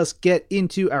 Let us get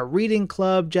into our reading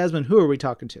club. Jasmine, who are we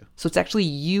talking to? So it's actually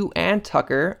you and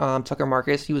Tucker. Tucker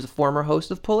Marcus. He was a former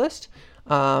host of Pullist.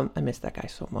 I miss that guy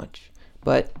so much.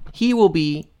 But he will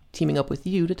be teaming up with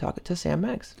you to talk to Sam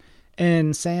Maggs.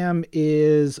 And Sam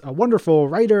is a wonderful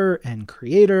writer and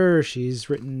creator. She's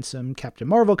written some Captain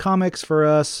Marvel comics for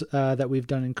us that we've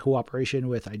done in cooperation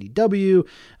with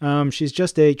IDW. She's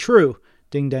just a true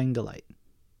ding-dang delight.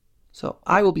 So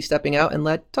I will be stepping out and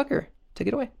let Tucker take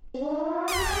it away.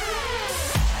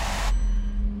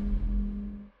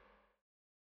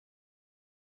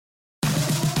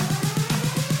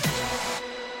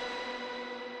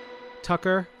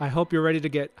 Tucker, I hope you're ready to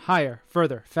get higher,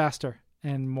 further, faster,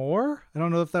 and more. I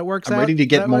don't know if that works out. I'm ready to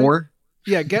get more.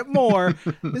 Yeah, get more.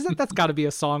 That's got to be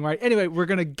a song, right? Anyway, we're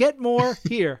going to get more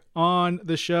here on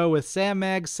the show with Sam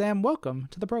Maggs. Sam, welcome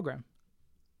to the program.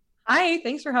 Hi,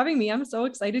 thanks for having me. I'm so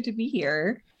excited to be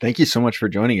here. Thank you so much for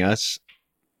joining us.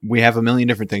 We have a million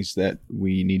different things that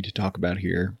we need to talk about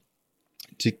here.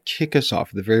 To kick us off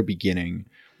at the very beginning,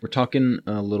 we're talking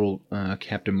a little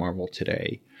Captain Marvel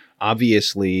today.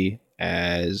 Obviously,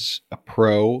 as a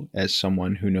pro, as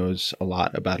someone who knows a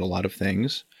lot about a lot of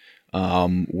things,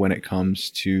 when it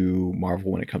comes to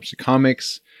Marvel, when it comes to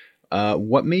comics,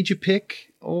 what made you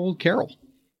pick old Carol?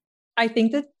 I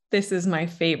think that this is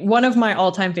one of my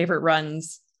all-time favorite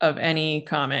runs of any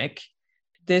comic.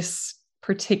 This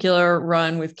particular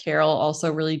run with Carol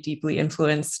also really deeply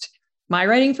influenced my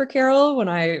writing for Carol when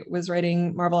I was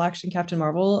writing Marvel Action Captain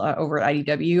Marvel over at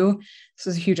IDW. This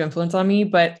was a huge influence on me,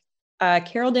 but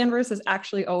Carol Danvers has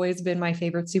actually always been my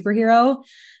favorite superhero,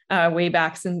 way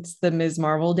back since the Ms.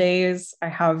 Marvel days. I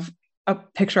have a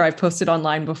picture I've posted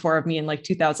online before of me in like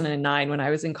 2009 when I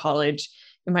was in college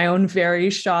in my own very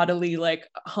shoddily, like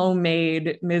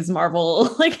homemade Ms.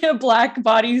 Marvel, like a black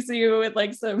bodysuit with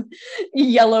like some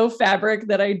yellow fabric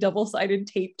that I double-sided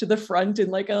taped to the front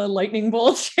in like a lightning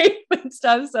bolt shape and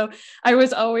stuff. So I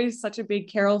was always such a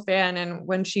big Carol fan. And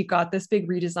when she got this big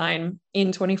redesign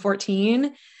in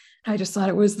 2014, I just thought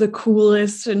it was the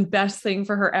coolest and best thing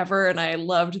for her ever. And I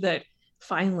loved that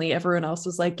finally everyone else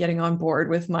was like getting on board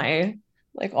with my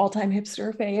like all-time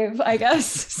hipster fave, I guess.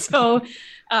 So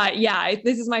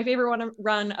this is my favorite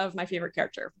run of my favorite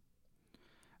character.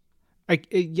 I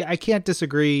can't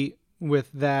disagree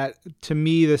with that. To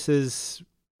me, this is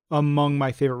among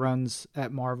my favorite runs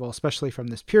at Marvel, especially from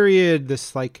this period,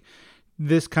 this like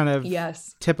this kind of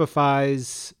Yes.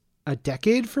 typifies a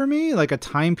decade for me, like a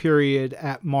time period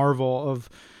at Marvel of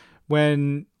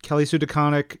when Kelly Sue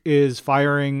DeConnick is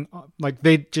firing, like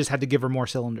they just had to give her more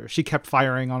cylinders. She kept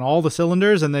firing on all the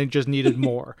cylinders and they just needed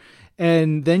more.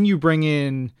 And then you bring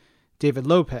in David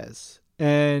Lopez,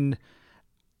 and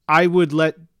I would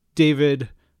let David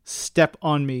step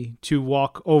on me to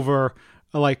walk over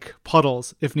like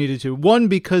puddles if needed to. One,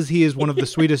 because he is one of the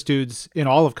sweetest dudes in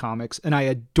all of comics and I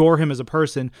adore him as a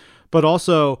person, but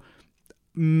also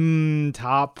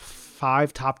top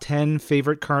 5, top 10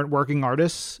 favorite current working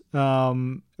artists.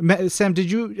 Sam, have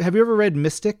you ever read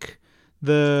Mystic?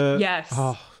 Yes.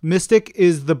 Mystic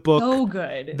is the book So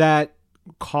good. that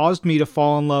caused me to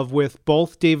fall in love with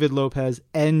both David Lopez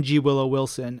and G. Willow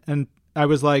Wilson. And I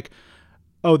was like,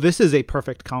 oh, this is a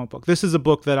perfect comic book. This is a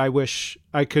book that I wish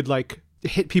I could like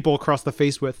hit people across the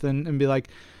face with and be like,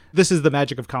 this is the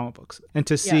magic of comic books. And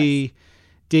to see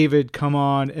David come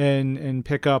on and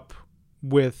pick up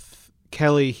with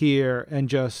Kelly here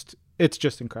and it's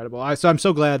just incredible. So I'm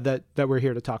so glad that we're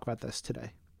here to talk about this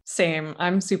today. Same.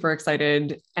 I'm super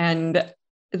excited. And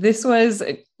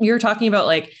you're talking about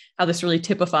like how this really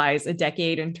typifies a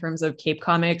decade in terms of Cape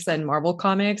Comics and Marvel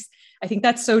Comics. I think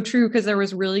that's so true because there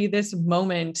was really this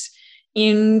moment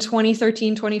in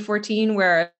 2013, 2014,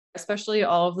 where especially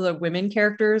all of the women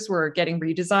characters were getting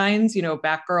redesigns. You know,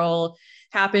 Batgirl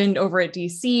happened over at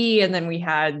DC, and then we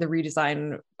had the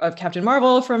redesign of Captain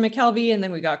Marvel from McKelvey, and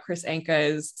then we got Chris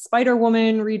Anka's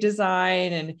Spider-Woman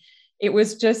redesign. And it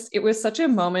was such a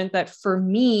moment that for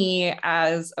me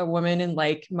as a woman in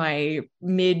like my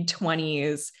mid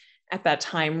 20s at that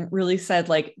time really said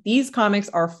like, these comics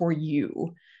are for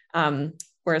you.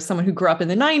 Whereas someone who grew up in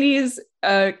the 90s,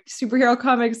 superhero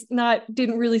comics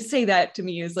didn't really say that to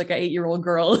me as like an 8-year-old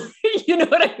girl. You know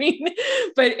what I mean?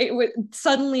 But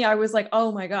suddenly I was like,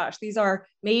 oh my gosh, these are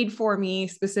made for me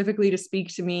specifically to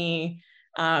speak to me.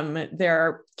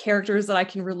 They're characters that I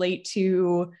can relate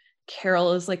to.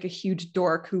 Carol is like a huge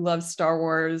dork who loves Star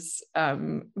Wars,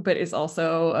 but is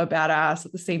also a badass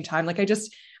at the same time. Like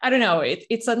I don't know.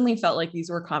 It suddenly felt like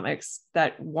these were comics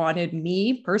that wanted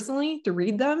me personally to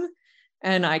read them.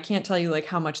 And I can't tell you like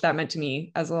how much that meant to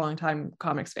me as a longtime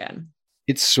comics fan.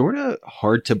 It's sort of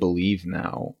hard to believe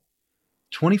now.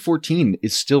 2014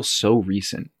 is still so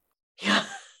recent. Yeah.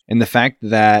 And the fact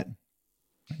that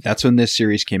that's when this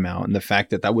series came out, and the fact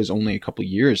that that was only a couple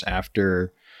years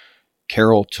after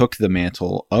Carol took the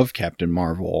mantle of Captain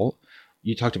Marvel.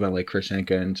 You talked about like Chris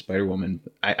Anka and Spider-Woman.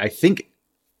 I think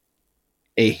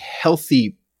a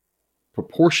healthy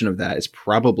proportion of that is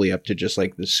probably up to just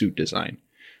like the suit design,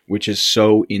 which is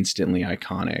so instantly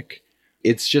iconic.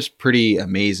 It's just pretty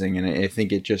amazing. And I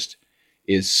think it just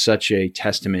is such a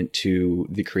testament to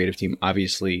the creative team,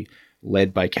 obviously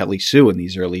led by Kelly Sue in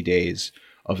these early days,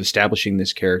 of establishing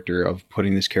this character, of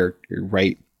putting this character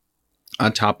right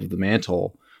on top of the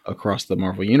mantle across the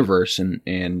Marvel universe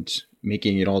and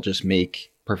making it all just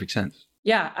make perfect sense.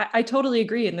 Yeah, I totally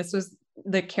agree. And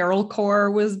the Carol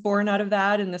Corps was born out of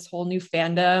that, and this whole new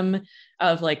fandom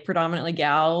of like predominantly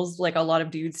gals, like a lot of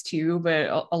dudes too,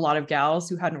 but a lot of gals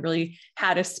who hadn't really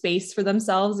had a space for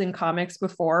themselves in comics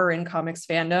before, or in comics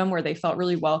fandom where they felt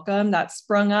really welcome. That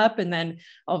sprung up, and then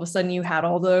all of a sudden you had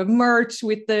all the merch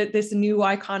with this new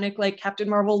iconic like Captain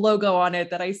Marvel logo on it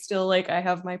that I still like. I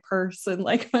have my purse and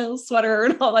like my little sweater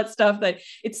and all that stuff, that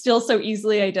it's still so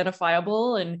easily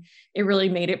identifiable, and it really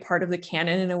made it part of the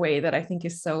canon in a way that I think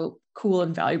is so cool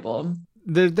and valuable.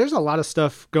 There's a lot of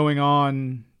stuff going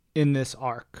on in this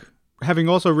arc. Having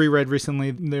also reread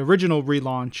recently the original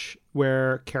relaunch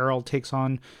where Carol takes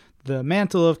on the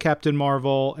mantle of Captain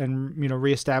Marvel and, you know,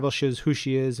 reestablishes who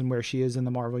she is and where she is in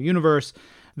the Marvel universe,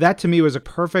 that to me was a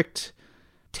perfect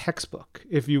textbook,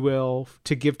 if you will,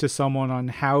 to give to someone on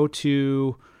how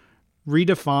to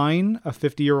redefine a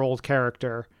 50-year-old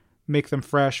character, make them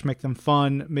fresh, make them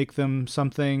fun, make them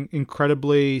something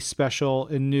incredibly special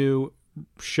and new,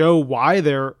 show why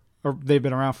they've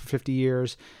been around for 50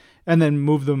 years, and then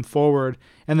move them forward.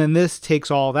 And then this takes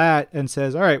all that and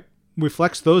says, all right, we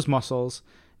flex those muscles.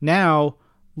 Now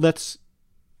let's,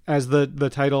 as the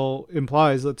title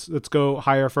implies, let's go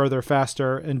higher, further,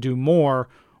 faster, and do more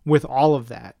with all of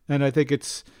that. And I think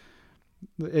it's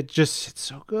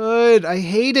so good. I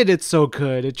hate it. It's so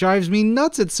good. It drives me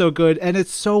nuts. It's so good. And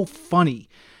it's so funny.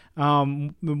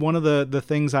 One of the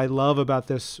things I love about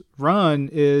this run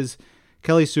is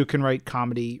Kelly Sue can write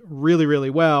comedy really, really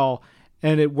well.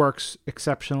 And it works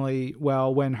exceptionally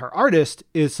well when her artist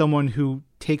is someone who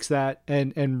takes that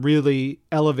and really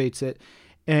elevates it.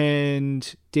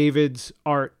 And David's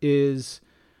art is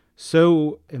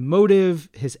so emotive.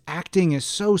 His acting is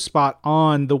so spot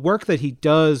on. The work that he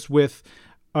does with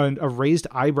a raised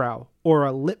eyebrow or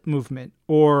a lip movement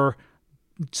or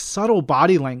subtle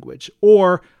body language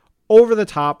or over the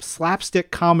top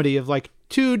slapstick comedy of like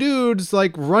two dudes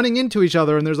like running into each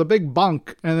other and there's a big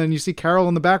bunk and then you see Carol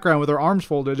in the background with her arms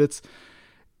folded.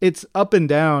 It's up and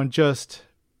down, just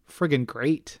friggin'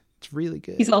 great. It's really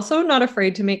good. He's also not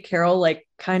afraid to make Carol like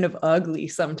kind of ugly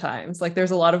sometimes. Like there's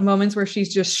a lot of moments where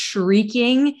she's just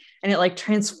shrieking and it like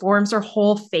transforms her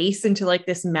whole face into like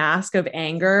this mask of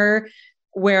anger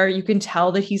where you can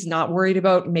tell that he's not worried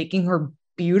about making her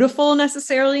beautiful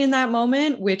necessarily in that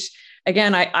moment, which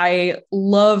again, I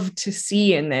love to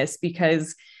see in this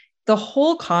because the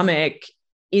whole comic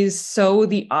is so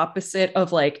the opposite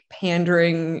of like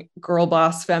pandering girl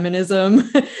boss feminism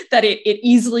that it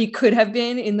easily could have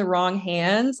been in the wrong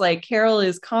hands. Like Carol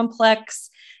is complex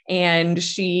and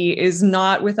she is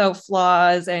not without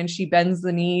flaws and she bends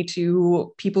the knee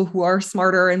to people who are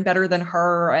smarter and better than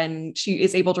her. And she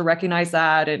is able to recognize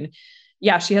that. And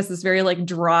yeah, she has this very like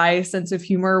dry sense of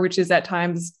humor, which is at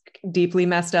times deeply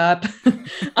messed up.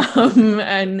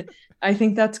 And I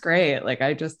think that's great. Like,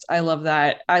 I love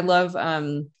that. I love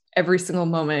every single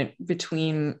moment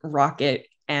between Rocket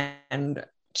and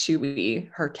Chewie,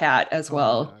 her cat as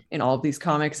well in all of these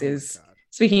comics is,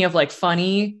 speaking of like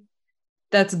funny,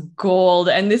 that's gold.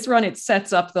 And this run, it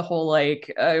sets up the whole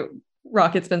like,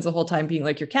 Rocket spends the whole time being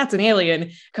like, your cat's an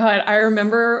alien. God, I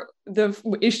remember the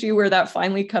issue where that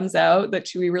finally comes out that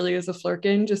Chewie really is a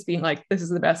Flurkin, just being like, this is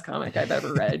the best comic I've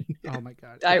ever read. Oh my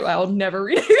God. I'll never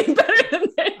read anything better than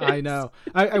this. I know.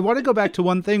 I want to go back to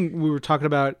one thing we were talking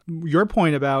about, your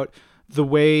point about the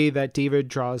way that David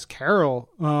draws Carol.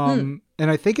 And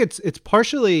I think it's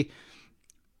partially,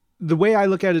 the way I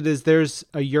look at it is there's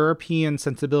a European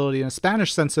sensibility and a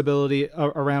Spanish sensibility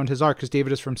around his art because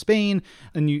David is from Spain.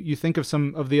 And you think of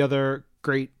some of the other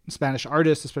great Spanish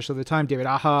artists, especially at the time, David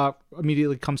Aja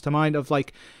immediately comes to mind, of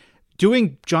like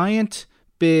doing giant,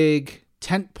 big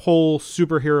tentpole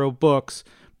superhero books,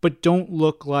 but don't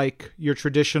look like your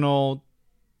traditional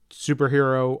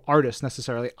superhero artist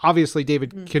necessarily. Obviously,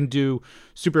 David can do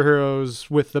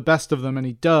superheroes with the best of them, and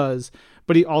he does,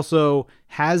 but he also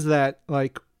has that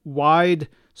like wide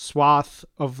swath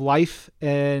of life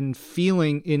and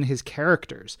feeling in his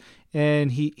characters.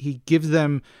 And he gives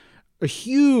them a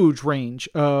huge range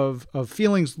of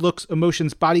feelings, looks,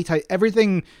 emotions, body type.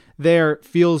 Everything there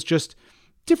feels just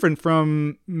different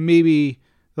from maybe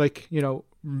like, you know,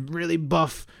 really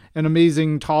buff and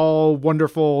amazing, tall,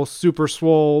 wonderful, super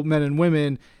swole men and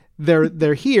women.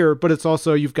 They're here, but it's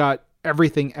also, you've got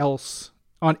everything else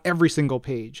on every single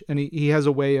page. And he has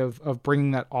a way of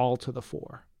bringing that all to the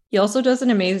fore. He also does an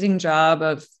amazing job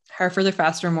of Higher, Further,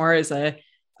 Faster, More is a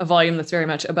volume that's very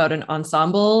much about an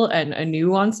ensemble and a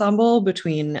new ensemble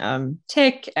between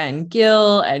Tick and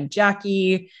Gil and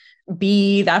Jackie,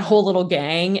 B, that whole little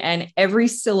gang. And every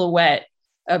silhouette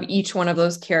of each one of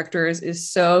those characters is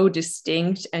so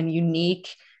distinct and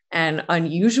unique and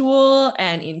unusual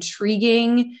and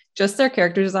intriguing. Just their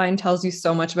character design tells you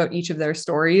so much about each of their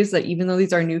stories that even though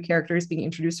these are new characters being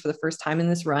introduced for the first time in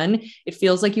this run, it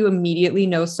feels like you immediately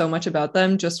know so much about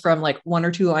them just from like one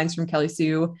or two lines from Kelly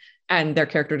Sue and their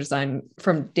character design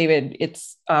from David.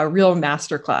 It's a real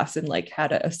masterclass in like how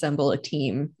to assemble a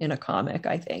team in a comic,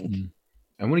 I think.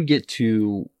 I want to get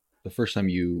to the first time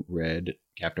you read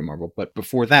Captain Marvel, but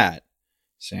before that,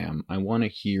 Sam, I want to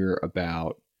hear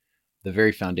about the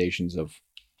very foundations of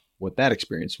what that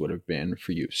experience would have been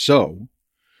for you. So,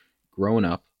 growing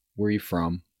up, where are you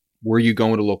from? Were you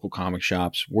going to local comic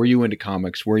shops? Were you into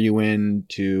comics? Were you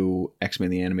into X-Men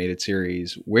the Animated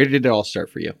Series? Where did it all start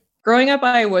for you? Growing up,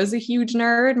 I was a huge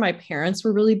nerd. My parents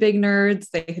were really big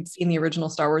nerds. They had seen the original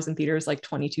Star Wars in theaters like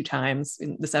 22 times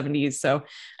in the 70s. So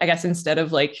I guess instead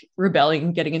of like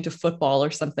rebelling, getting into football or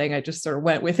something, I just sort of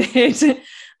went with it.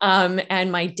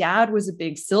 And my dad was a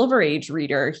big Silver Age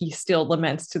reader. He still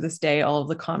laments to this day all of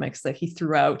the comics that he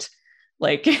threw out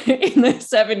like in the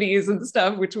 70s and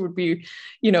stuff, which would be,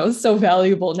 you know, so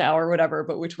valuable now or whatever,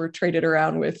 but which were traded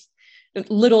around with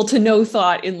little to no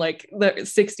thought in like the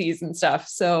 60s and stuff.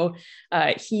 So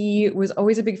he was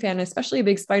always a big fan, especially a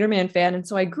big Spider-Man fan. And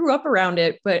so I grew up around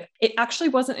it, but it actually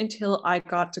wasn't until I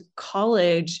got to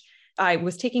college. I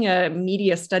was taking a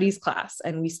media studies class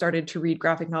and we started to read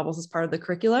graphic novels as part of the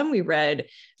curriculum. We read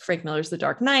Frank Miller's The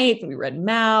Dark Knight, and we read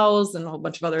Mouse and a whole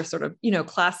bunch of other sort of, you know,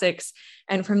 classics.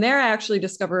 And from there, I actually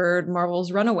discovered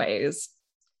Marvel's Runaways,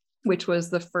 which was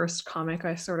the first comic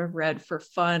I sort of read for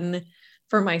fun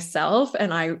for myself.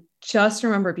 And I just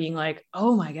remember being like,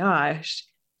 oh my gosh,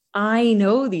 I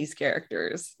know these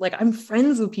characters. Like, I'm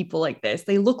friends with people like this.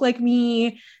 They look like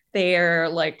me. They're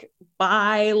like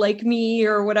bi like me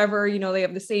or whatever. You know, they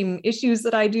have the same issues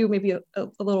that I do, maybe a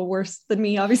little worse than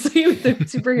me, obviously, with the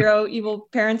superhero evil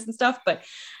parents and stuff. But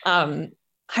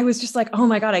I was just like, oh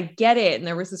my God, I get it. And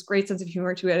there was this great sense of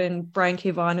humor to it. And Brian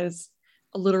K. Vaughan is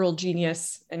a literal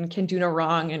genius and can do no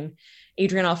wrong. And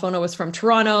Adrian Alphona was from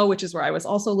Toronto, which is where I was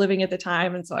also living at the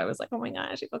time. And so I was like, oh my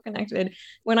gosh, I feel connected.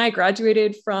 When I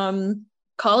graduated from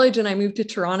college and I moved to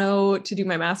Toronto to do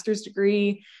my master's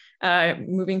degree,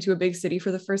 moving to a big city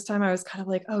for the first time, I was kind of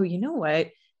like, oh, you know what?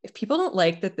 If people don't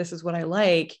like that this is what I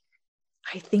like,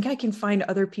 I think I can find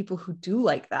other people who do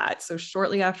like that. So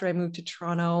shortly after I moved to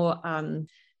Toronto,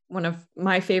 one of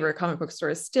my favorite comic book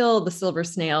stores still, the Silver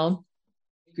Snail.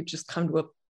 You could just come to a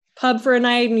pub for a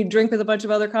night and you drink with a bunch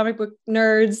of other comic book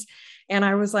nerds. And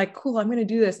I was like, cool, I'm going to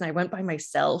do this. And I went by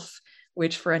myself,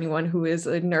 which for anyone who is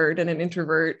a nerd and an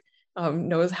introvert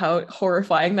knows how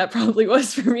horrifying that probably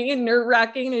was for me, and nerve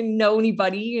wracking, and know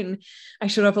anybody. And I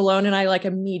showed up alone and I like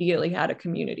immediately had a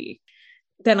community.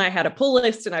 Then I had a pull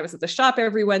list and I was at the shop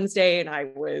every Wednesday and I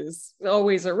was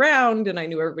always around and I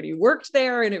knew everybody who worked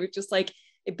there. And it was just like,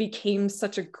 it became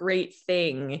such a great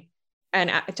thing. And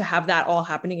to have that all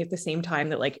happening at the same time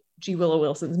that like G. Willow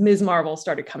Wilson's Ms. Marvel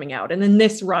started coming out, and then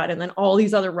this run, and then all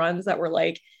these other runs that were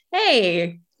like,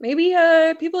 hey, maybe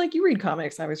people like you read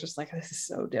comics. I was just like, this is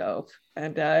so dope.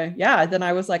 And then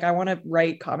I was like, I want to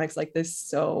write comics like this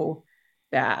so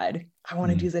bad. I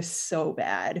want to do this so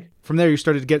bad. From there, you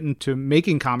started getting into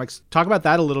making comics. Talk about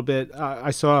that a little bit.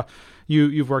 I saw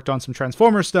you've worked on some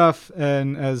Transformers stuff,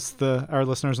 and as our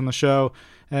listeners on the show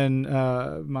and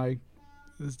my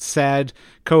sad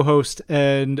co-host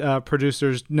and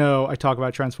producers know, I talk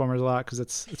about Transformers a lot because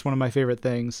it's one of my favorite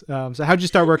things. So how'd you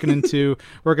start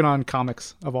working on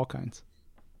comics of all kinds?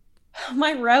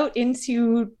 My route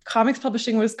into comics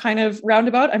publishing was kind of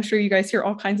roundabout. I'm sure you guys hear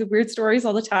all kinds of weird stories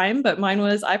all the time, but mine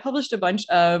was, I published a bunch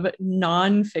of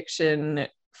nonfiction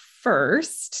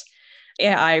first.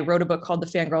 I wrote a book called The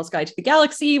Fangirl's Guide to the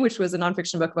Galaxy, which was a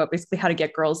nonfiction book about basically how to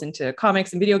get girls into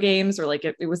comics and video games, or like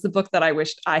it was the book that I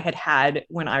wished I had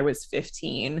when I was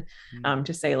 15,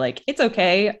 to say like, it's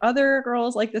okay, other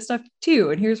girls like this stuff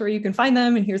too, and here's where you can find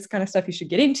them, and here's the kind of stuff you should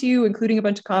get into, including a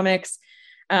bunch of comics.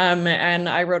 And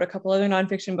I wrote a couple other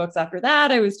nonfiction books after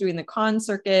that. I was doing the con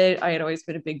circuit. I had always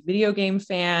been a big video game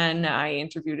fan. I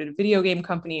interviewed at a video game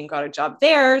company and got a job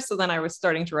there. So then I was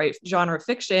starting to write genre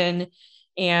fiction.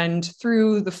 And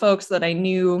through the folks that I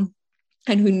knew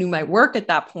and who knew my work at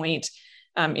that point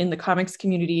in the comics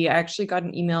community, I actually got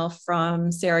an email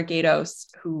from Sarah Gatos,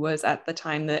 who was at the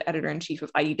time the editor-in-chief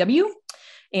of IDW.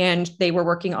 And they were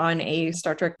working on a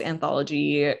Star Trek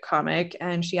anthology comic.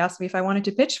 And she asked me if I wanted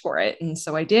to pitch for it. And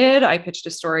so I did. I pitched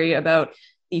a story about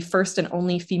the first and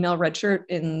only female red shirt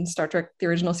in Star Trek, the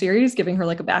original series, giving her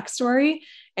like a backstory.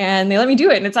 And they let me do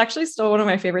it. And it's actually still one of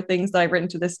my favorite things that I've written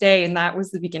to this day. And that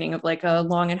was the beginning of like a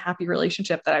long and happy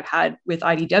relationship that I've had with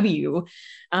IDW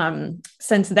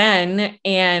since then.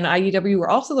 And IDW were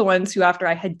also the ones who, after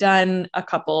I had done a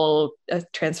couple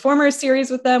Transformers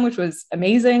series with them, which was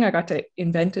amazing, I got to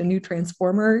invent a new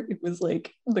Transformer. It was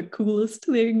like the coolest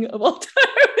thing of all time.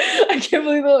 I can't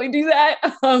believe that we do that.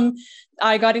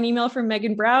 I got an email from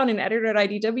Megan Brown, an editor at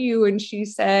IDW, and she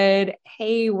said,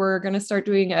 hey, we're going to start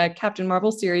doing a Captain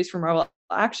Marvel series for Marvel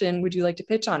Action. Would you like to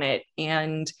pitch on it?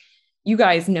 And you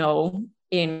guys know,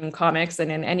 in comics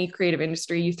and in any creative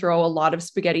industry, you throw a lot of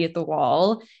spaghetti at the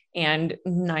wall and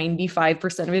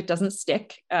 95% of it doesn't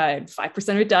stick. 5%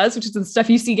 of it does, which is the stuff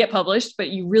you see get published, but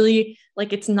you really,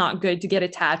 like, it's not good to get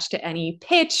attached to any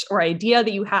pitch or idea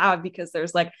that you have, because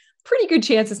there's like pretty good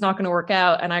chance it's not going to work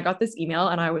out. And I got this email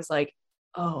and I was like,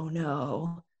 oh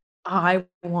no, I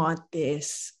want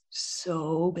this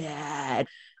so bad.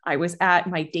 I was at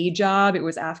my day job. It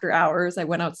was after hours. I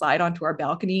went outside onto our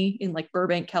balcony in like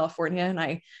Burbank, California, and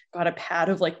I got a pad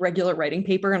of like regular writing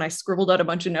paper and I scribbled out a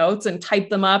bunch of notes and typed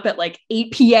them up at like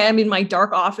 8 p.m. in my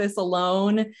dark office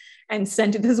alone and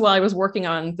sent it. This is while I was working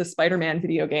on the Spider-Man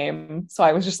video game. So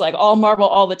I was just like all Marvel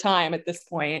all the time at this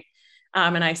point.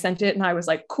 And I sent it and I was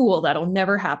like, cool, that'll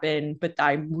never happen. But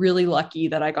I'm really lucky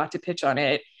that I got to pitch on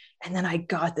it. And then I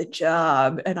got the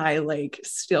job, and I like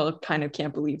still kind of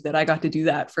can't believe that I got to do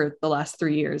that for the last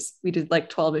 3 years. We did like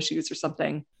 12 issues or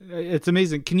something. It's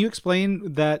amazing. Can you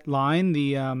explain that line,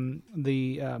 the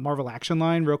Marvel Action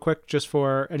line, real quick, just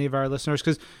for any of our listeners?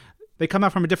 Because they come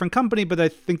out from a different company, but I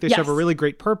think they serve a really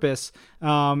great purpose.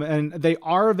 And they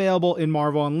are available in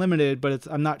Marvel Unlimited, but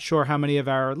I'm not sure how many of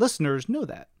our listeners know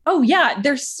that. Oh, yeah,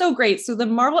 they're so great. So the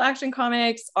Marvel Action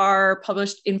Comics are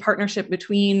published in partnership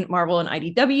between Marvel and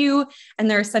IDW, and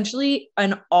they're essentially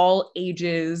an all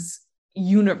ages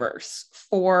universe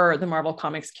for the Marvel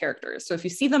Comics characters. So if you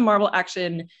see the Marvel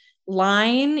Action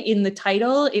line in the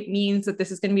title, it means that this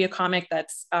is going to be a comic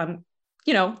that's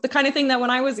the kind of thing that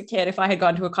when I was a kid, if I had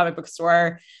gone to a comic book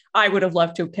store, I would have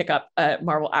loved to pick up a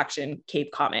Marvel Action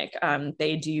Cape comic.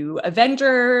 They do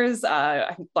Avengers,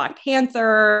 Black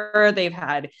Panther. They've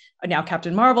had now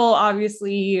Captain Marvel,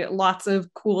 obviously, lots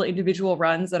of cool individual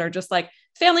runs that are just like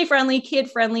family friendly,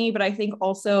 kid friendly, but I think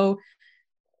also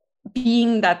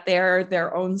being that they're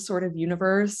their own sort of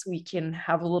universe, we can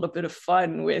have a little bit of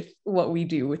fun with what we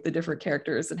do with the different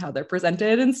characters and how they're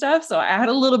presented and stuff. So I had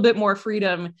a little bit more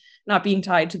freedom not being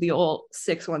tied to the old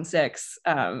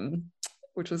 616,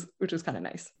 which was kind of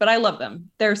nice. But I love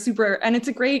them. They're super, and it's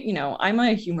a great, I'm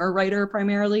a humor writer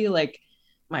primarily. Like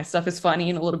my stuff is funny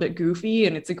and a little bit goofy,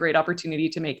 and it's a great opportunity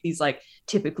to make these like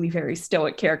typically very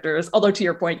stoic characters. Although to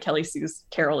your point, Kelly Sue's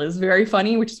Carol is very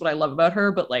funny, which is what I love about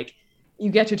her. But like, you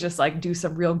get to just like do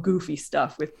some real goofy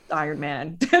stuff with Iron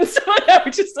Man, and so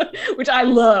which I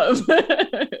love.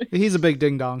 He's a big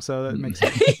ding dong, so that makes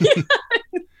sense.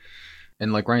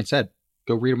 And like Ryan said,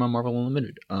 go read them on Marvel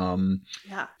Unlimited.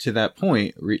 To that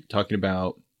point, talking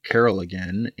about Carol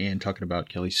again and talking about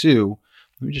Kelly Sue,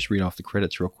 let me just read off the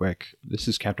credits real quick. This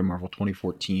is Captain Marvel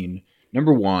 2014,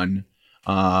 #1.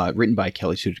 Written by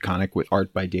Kelly Sue DeConnick with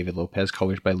art by David Lopez,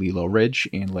 colors by Lilo Ridge,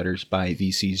 and letters by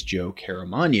VC's Joe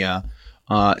Caramagna.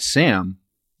 Sam,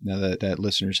 now that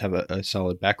listeners have a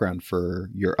solid background for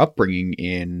your upbringing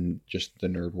in just the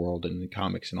nerd world and the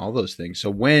comics and all those things. So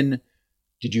when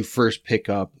did you first pick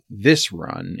up this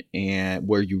run, and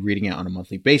were you reading it on a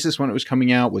monthly basis when it was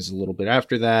coming out? Was it a little bit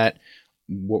after that?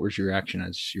 What was your reaction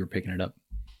as you were picking it up?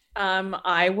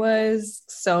 I was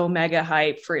so mega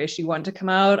hyped for issue 1 to come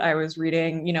out. I was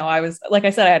reading, I was, like I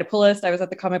said, I had a pull list. I was at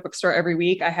the comic book store every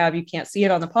week. You can't see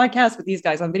it on the podcast, but these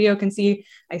guys on video can see.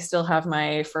 I still have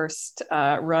my first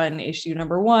run issue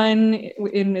 #1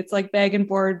 in its like bag and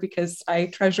board because I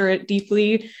treasure it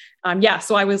deeply.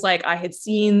 So I was like, I had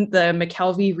seen the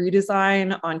McKelvey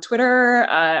redesign on Twitter.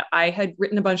 I had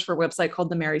written a bunch for a website called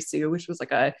The Mary Sue, which was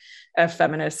like a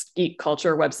feminist geek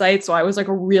culture website. So I was like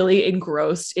really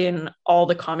engrossed in all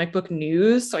the comic book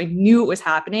news. So I knew it was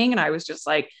happening. And I was just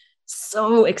like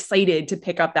so excited to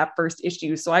pick up that first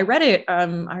issue. So I read it.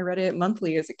 I read it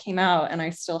monthly as it came out, and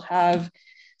I still have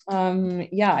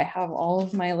I have all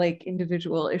of my like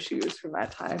individual issues from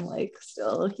that time, like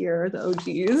still here, the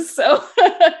OGs. So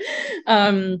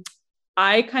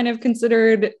I kind of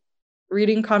considered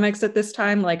reading comics at this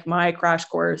time like my crash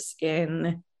course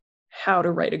in how to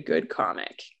write a good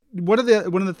comic. One of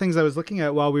the things I was looking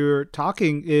at while we were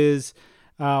talking is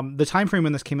the time frame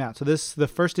when this came out. So the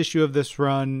first issue of this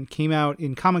run came out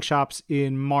in comic shops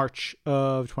in March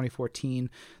of 2014.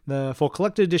 The full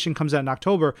collected edition comes out in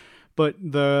October, but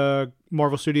the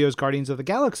Marvel Studios Guardians of the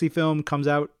Galaxy film comes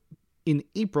out in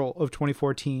April of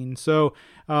 2014. So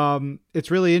it's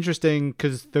really interesting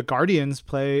because the Guardians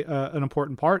play an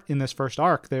important part in this first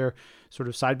arc. They're sort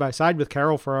of side by side with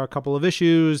Carol for a couple of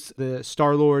issues. The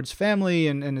Star-Lord's family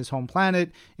and his home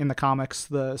planet in the comics,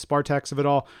 the Spartax of it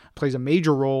all, plays a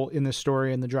major role in this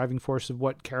story and the driving force of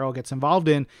what Carol gets involved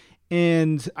in.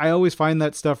 And I always find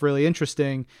that stuff really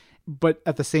interesting. But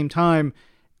at the same time,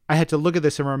 I had to look at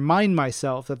this and remind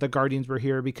myself that the Guardians were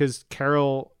here because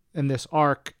Carol in this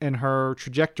arc and her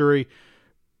trajectory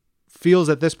feels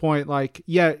at this point like,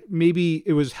 yeah, maybe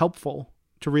it was helpful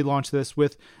to relaunch this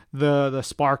with the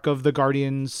spark of the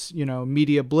Guardians,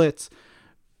 media blitz.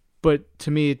 But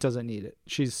to me, it doesn't need it.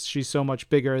 She's so much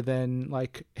bigger than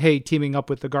like, hey, teaming up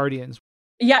with the Guardians.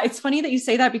 Yeah, it's funny that you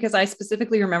say that because I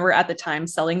specifically remember at the time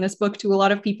selling this book to a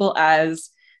lot of people as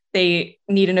they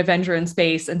need an Avenger in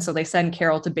space. And so they send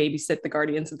Carol to babysit the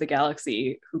Guardians of the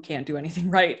Galaxy who can't do anything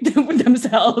right with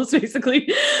themselves,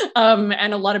 basically.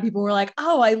 And a lot of people were like,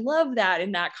 oh, I love that.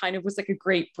 And that kind of was like a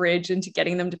great bridge into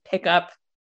getting them to pick up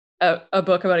a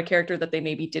book about a character that they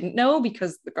maybe didn't know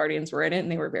because the Guardians were in it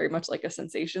and they were very much like a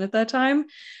sensation at that time.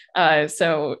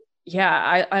 So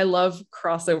yeah, I love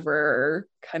crossover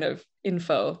kind of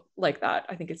info like that.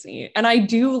 I think it's neat. And I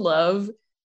do love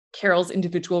Carol's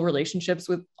individual relationships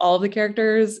with all of the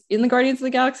characters in the Guardians of the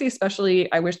Galaxy, especially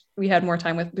I wish we had more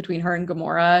time between her and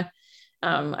Gamora.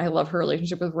 I love her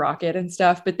relationship with Rocket and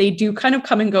stuff, but they do kind of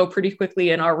come and go pretty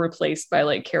quickly and are replaced by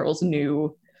like Carol's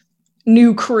new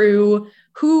crew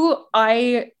who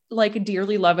I like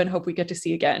dearly love and hope we get to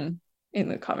see again in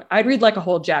the comic. I'd read like a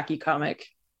whole Jackie comic,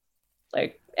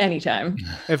 like anytime.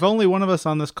 If only one of us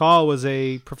on this call was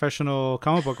a professional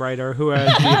comic book writer who had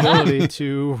the ability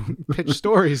to pitch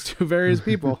stories to various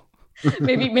people.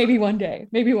 Maybe one day.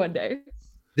 Maybe one day.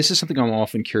 This is something I'm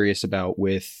often curious about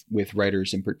with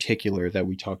writers in particular that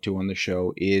we talk to on the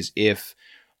show, is if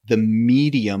the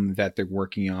medium that they're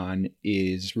working on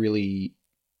is really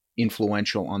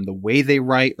influential on the way they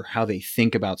write or how they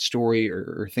think about story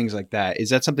or things like that. Is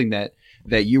that something that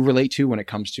you relate to when it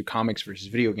comes to comics versus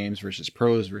video games versus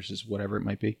prose versus whatever it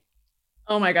might be?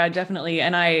 Oh my God, definitely.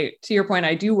 And to your point,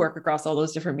 I do work across all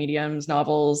those different mediums,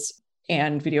 novels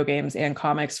and video games and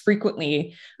comics.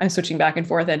 Frequently, I'm switching back and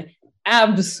forth, and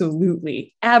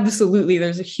absolutely,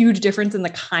 there's a huge difference in the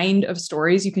kind of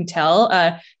stories you can tell.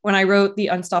 When I wrote the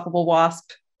Unstoppable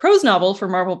Wasp prose novel for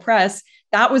Marvel Press,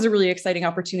 that was a really exciting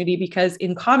opportunity because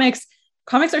in comics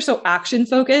are so action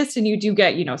focused, and you do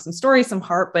get, some story, some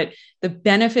heart, but the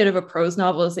benefit of a prose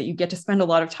novel is that you get to spend a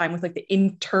lot of time with like the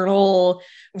internal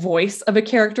voice of a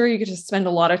character. You get to spend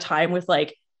a lot of time with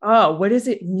like, oh, what does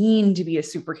it mean to be a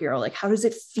superhero? Like, how does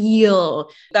it feel?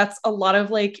 That's a lot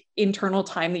of like internal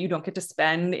time that you don't get to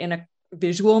spend in a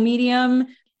visual medium.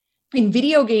 In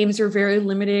video games, you're very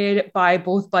limited by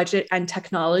both budget and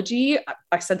technology.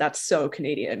 I said that's so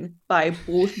Canadian, by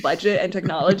both budget and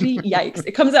technology. Yikes.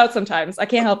 It comes out sometimes. I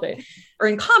can't help it. Or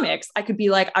in comics, I could be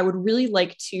like, I would really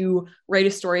like to write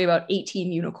a story about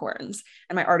 18 unicorns.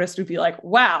 And my artist would be like,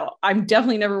 wow, I'm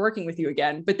definitely never working with you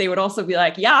again. But they would also be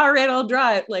like, yeah, all right, I'll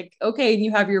draw it. Like, okay, and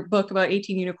you have your book about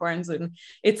 18 unicorns and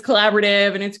it's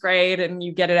collaborative and it's great and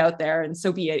you get it out there and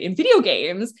so be it. In video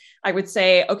games, I would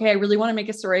say, okay, I really want to make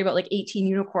a story about like 18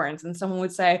 unicorns. And someone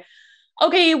would say,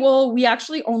 okay, well, we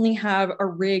actually only have a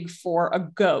rig for a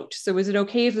goat. So is it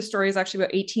okay if the story is actually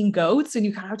about 18 goats? And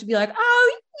you kind of have to be like,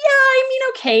 oh, yeah, I mean,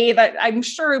 okay, that I'm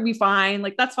sure it'll be fine.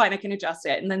 Like, that's fine. I can adjust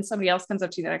it. And then somebody else comes up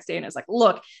to you the next day and is like,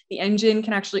 look, the engine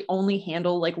can actually only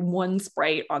handle like one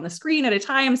sprite on the screen at a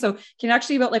time. So it can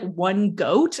actually about like one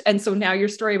goat. And so now your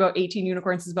story about 18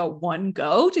 unicorns is about one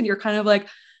goat. And you're kind of like,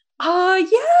 yeah, I mean,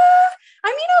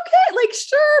 okay, like,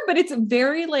 sure. But it's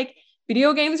very like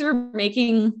video games are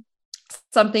making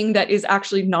something that is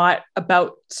actually not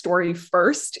about story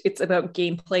first. It's about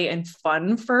gameplay and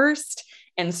fun first.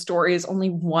 And story is only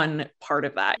one part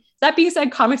of that. That being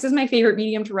said, comics is my favorite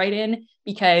medium to write in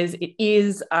because it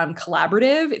is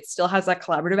collaborative. It still has that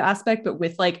collaborative aspect, but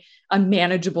with like a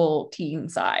manageable team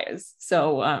size.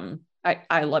 So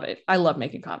I love it. I love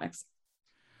making comics.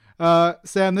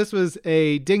 Sam, this was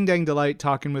a ding-dang delight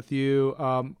talking with you.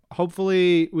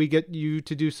 Hopefully we get you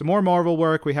to do some more Marvel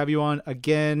work. We have you on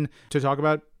again to talk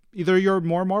about either your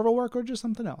more Marvel work or just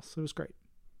something else. It was great.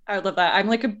 I would love that. I'm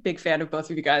like a big fan of both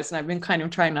of you guys, and I've been kind of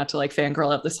trying not to like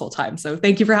fangirl out this whole time. So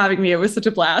thank you for having me. It was such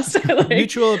a blast. Like,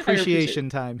 mutual appreciation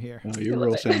time here. Oh, you're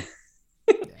real, Sam.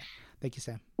 Yeah. Thank you,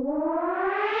 Sam.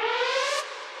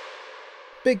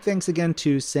 Big thanks again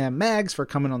to Sam Maggs for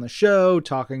coming on the show,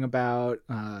 talking about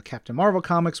Captain Marvel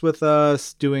comics with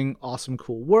us, doing awesome,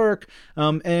 cool work.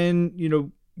 And,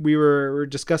 we were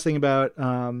discussing about,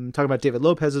 talking about David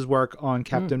Lopez's work on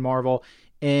Captain Marvel.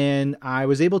 And I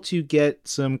was able to get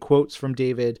some quotes from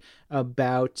David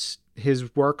about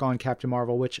his work on Captain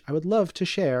Marvel, which I would love to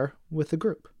share with the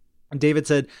group. And David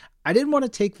said, I didn't want to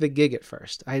take the gig at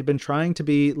first. I had been trying to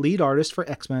be lead artist for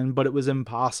X-Men, but it was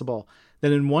impossible.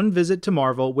 Then in one visit to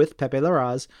Marvel with Pepe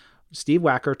Larraz, Steve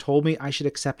Wacker told me I should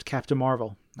accept Captain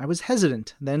Marvel. I was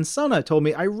hesitant. Then Sana told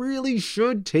me I really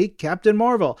should take Captain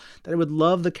Marvel, that I would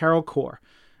love the Carol Corps.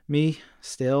 Me,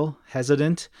 still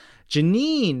hesitant.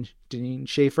 Janine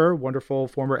Schaefer, wonderful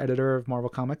former editor of Marvel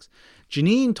Comics.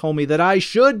 Janine told me that I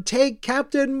should take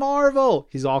Captain Marvel.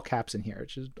 He's all caps in here.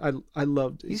 Which is, I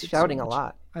loved it. He's shouting so a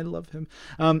lot. I love him.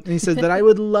 And he says that I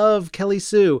would love Kelly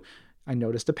Sue. I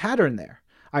noticed a pattern there.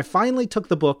 I finally took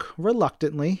the book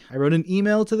reluctantly. I wrote an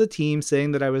email to the team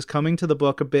saying that I was coming to the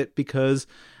book a bit because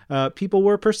people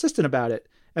were persistent about it.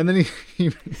 And then he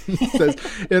says,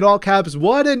 in all caps,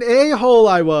 what an a-hole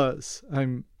I was.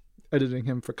 I'm editing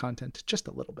him for content just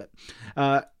a little bit.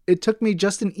 It took me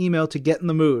just an email to get in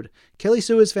the mood. Kelly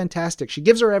Sue is fantastic. She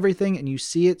gives her everything and you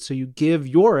see it, so you give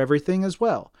your everything as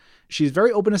well. She's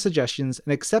very open to suggestions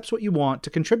and accepts what you want to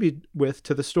contribute with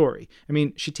to the story. I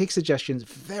mean, she takes suggestions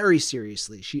very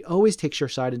seriously. She always takes your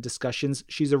side in discussions.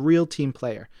 She's a real team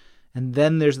player. And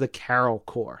then there's the Carol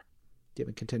Corps.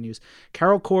 David continues.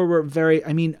 Carol Corps were very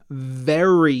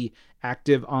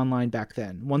active online back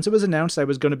then. Once it was announced I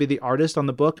was going to be the artist on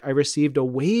the book, I received a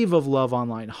wave of love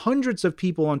online. Hundreds of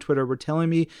people on Twitter were telling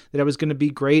me that I was going to be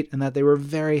great and that they were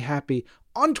very happy.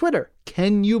 On Twitter.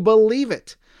 Can you believe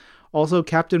it? Also,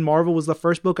 Captain Marvel was the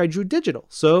first book I drew digital,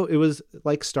 so it was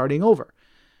like starting over.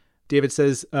 David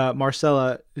says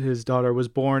Marcella, his daughter, was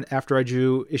born after I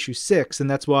drew issue 6, and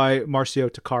that's why Marcio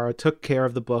Takara took care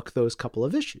of the book those couple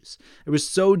of issues. I was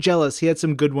so jealous. He had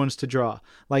some good ones to draw.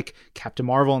 Like Captain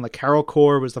Marvel and the Carol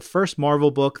Corps was the first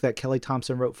Marvel book that Kelly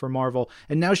Thompson wrote for Marvel,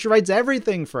 and now she writes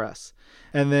everything for us.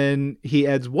 And then he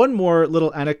adds one more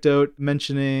little anecdote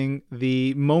mentioning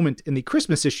the moment in the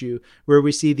Christmas issue where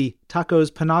we see the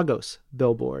Tacos Panagos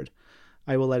billboard.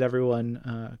 I will let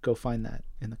everyone go find that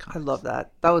in the comments. I love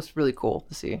that. That was really cool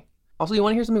to see. Also, you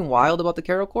want to hear something wild about the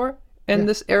Carol Corps and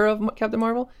this era of Captain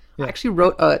Marvel? Yeah. I actually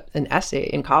wrote an essay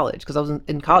in college because I was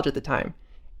in college at the time.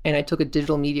 And I took a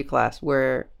digital media class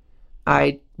where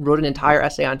I wrote an entire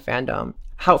essay on fandom.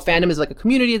 How fandom is like a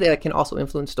community that can also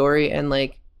influence story. And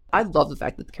like, I love the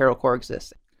fact that the Carol Corps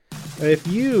exists. If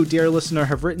you, dear listener,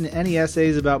 have written any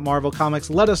essays about Marvel Comics,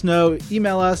 let us know.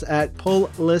 Email us at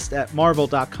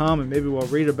pulllist@marvel.com, and maybe we'll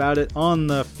read about it on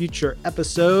the future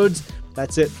episodes.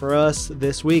 That's it for us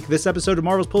this week. This episode of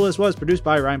Marvel's Pull List was produced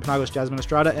by Ryan Penagos, Jasmine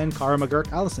Estrada, and Cara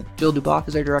McGurk Allison. Jill Duboff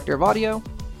is our director of audio.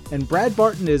 And Brad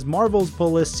Barton is Marvel's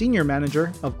Pull List Senior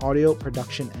Manager of Audio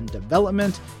Production and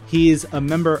Development. He's a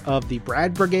member of the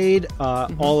Brad Brigade,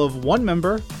 all of one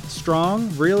member,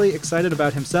 strong, really excited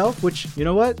about himself, which, you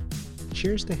know what?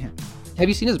 Cheers to him. Have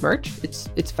you seen his merch?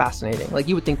 It's fascinating. Like,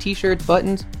 you would think t-shirts,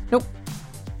 buttons. Nope.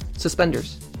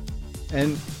 Suspenders.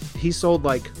 And he sold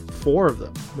like 4 of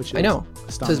them, which is I know.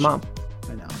 astonishing. To his mom.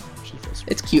 I know. She feels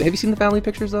it's cute. Have you seen the family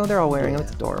pictures, though? They're all wearing them.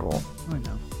 It's adorable. I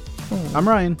know. I'm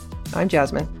Ryan. I'm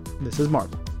Jasmine. This is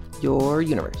Marvel. Your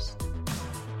universe.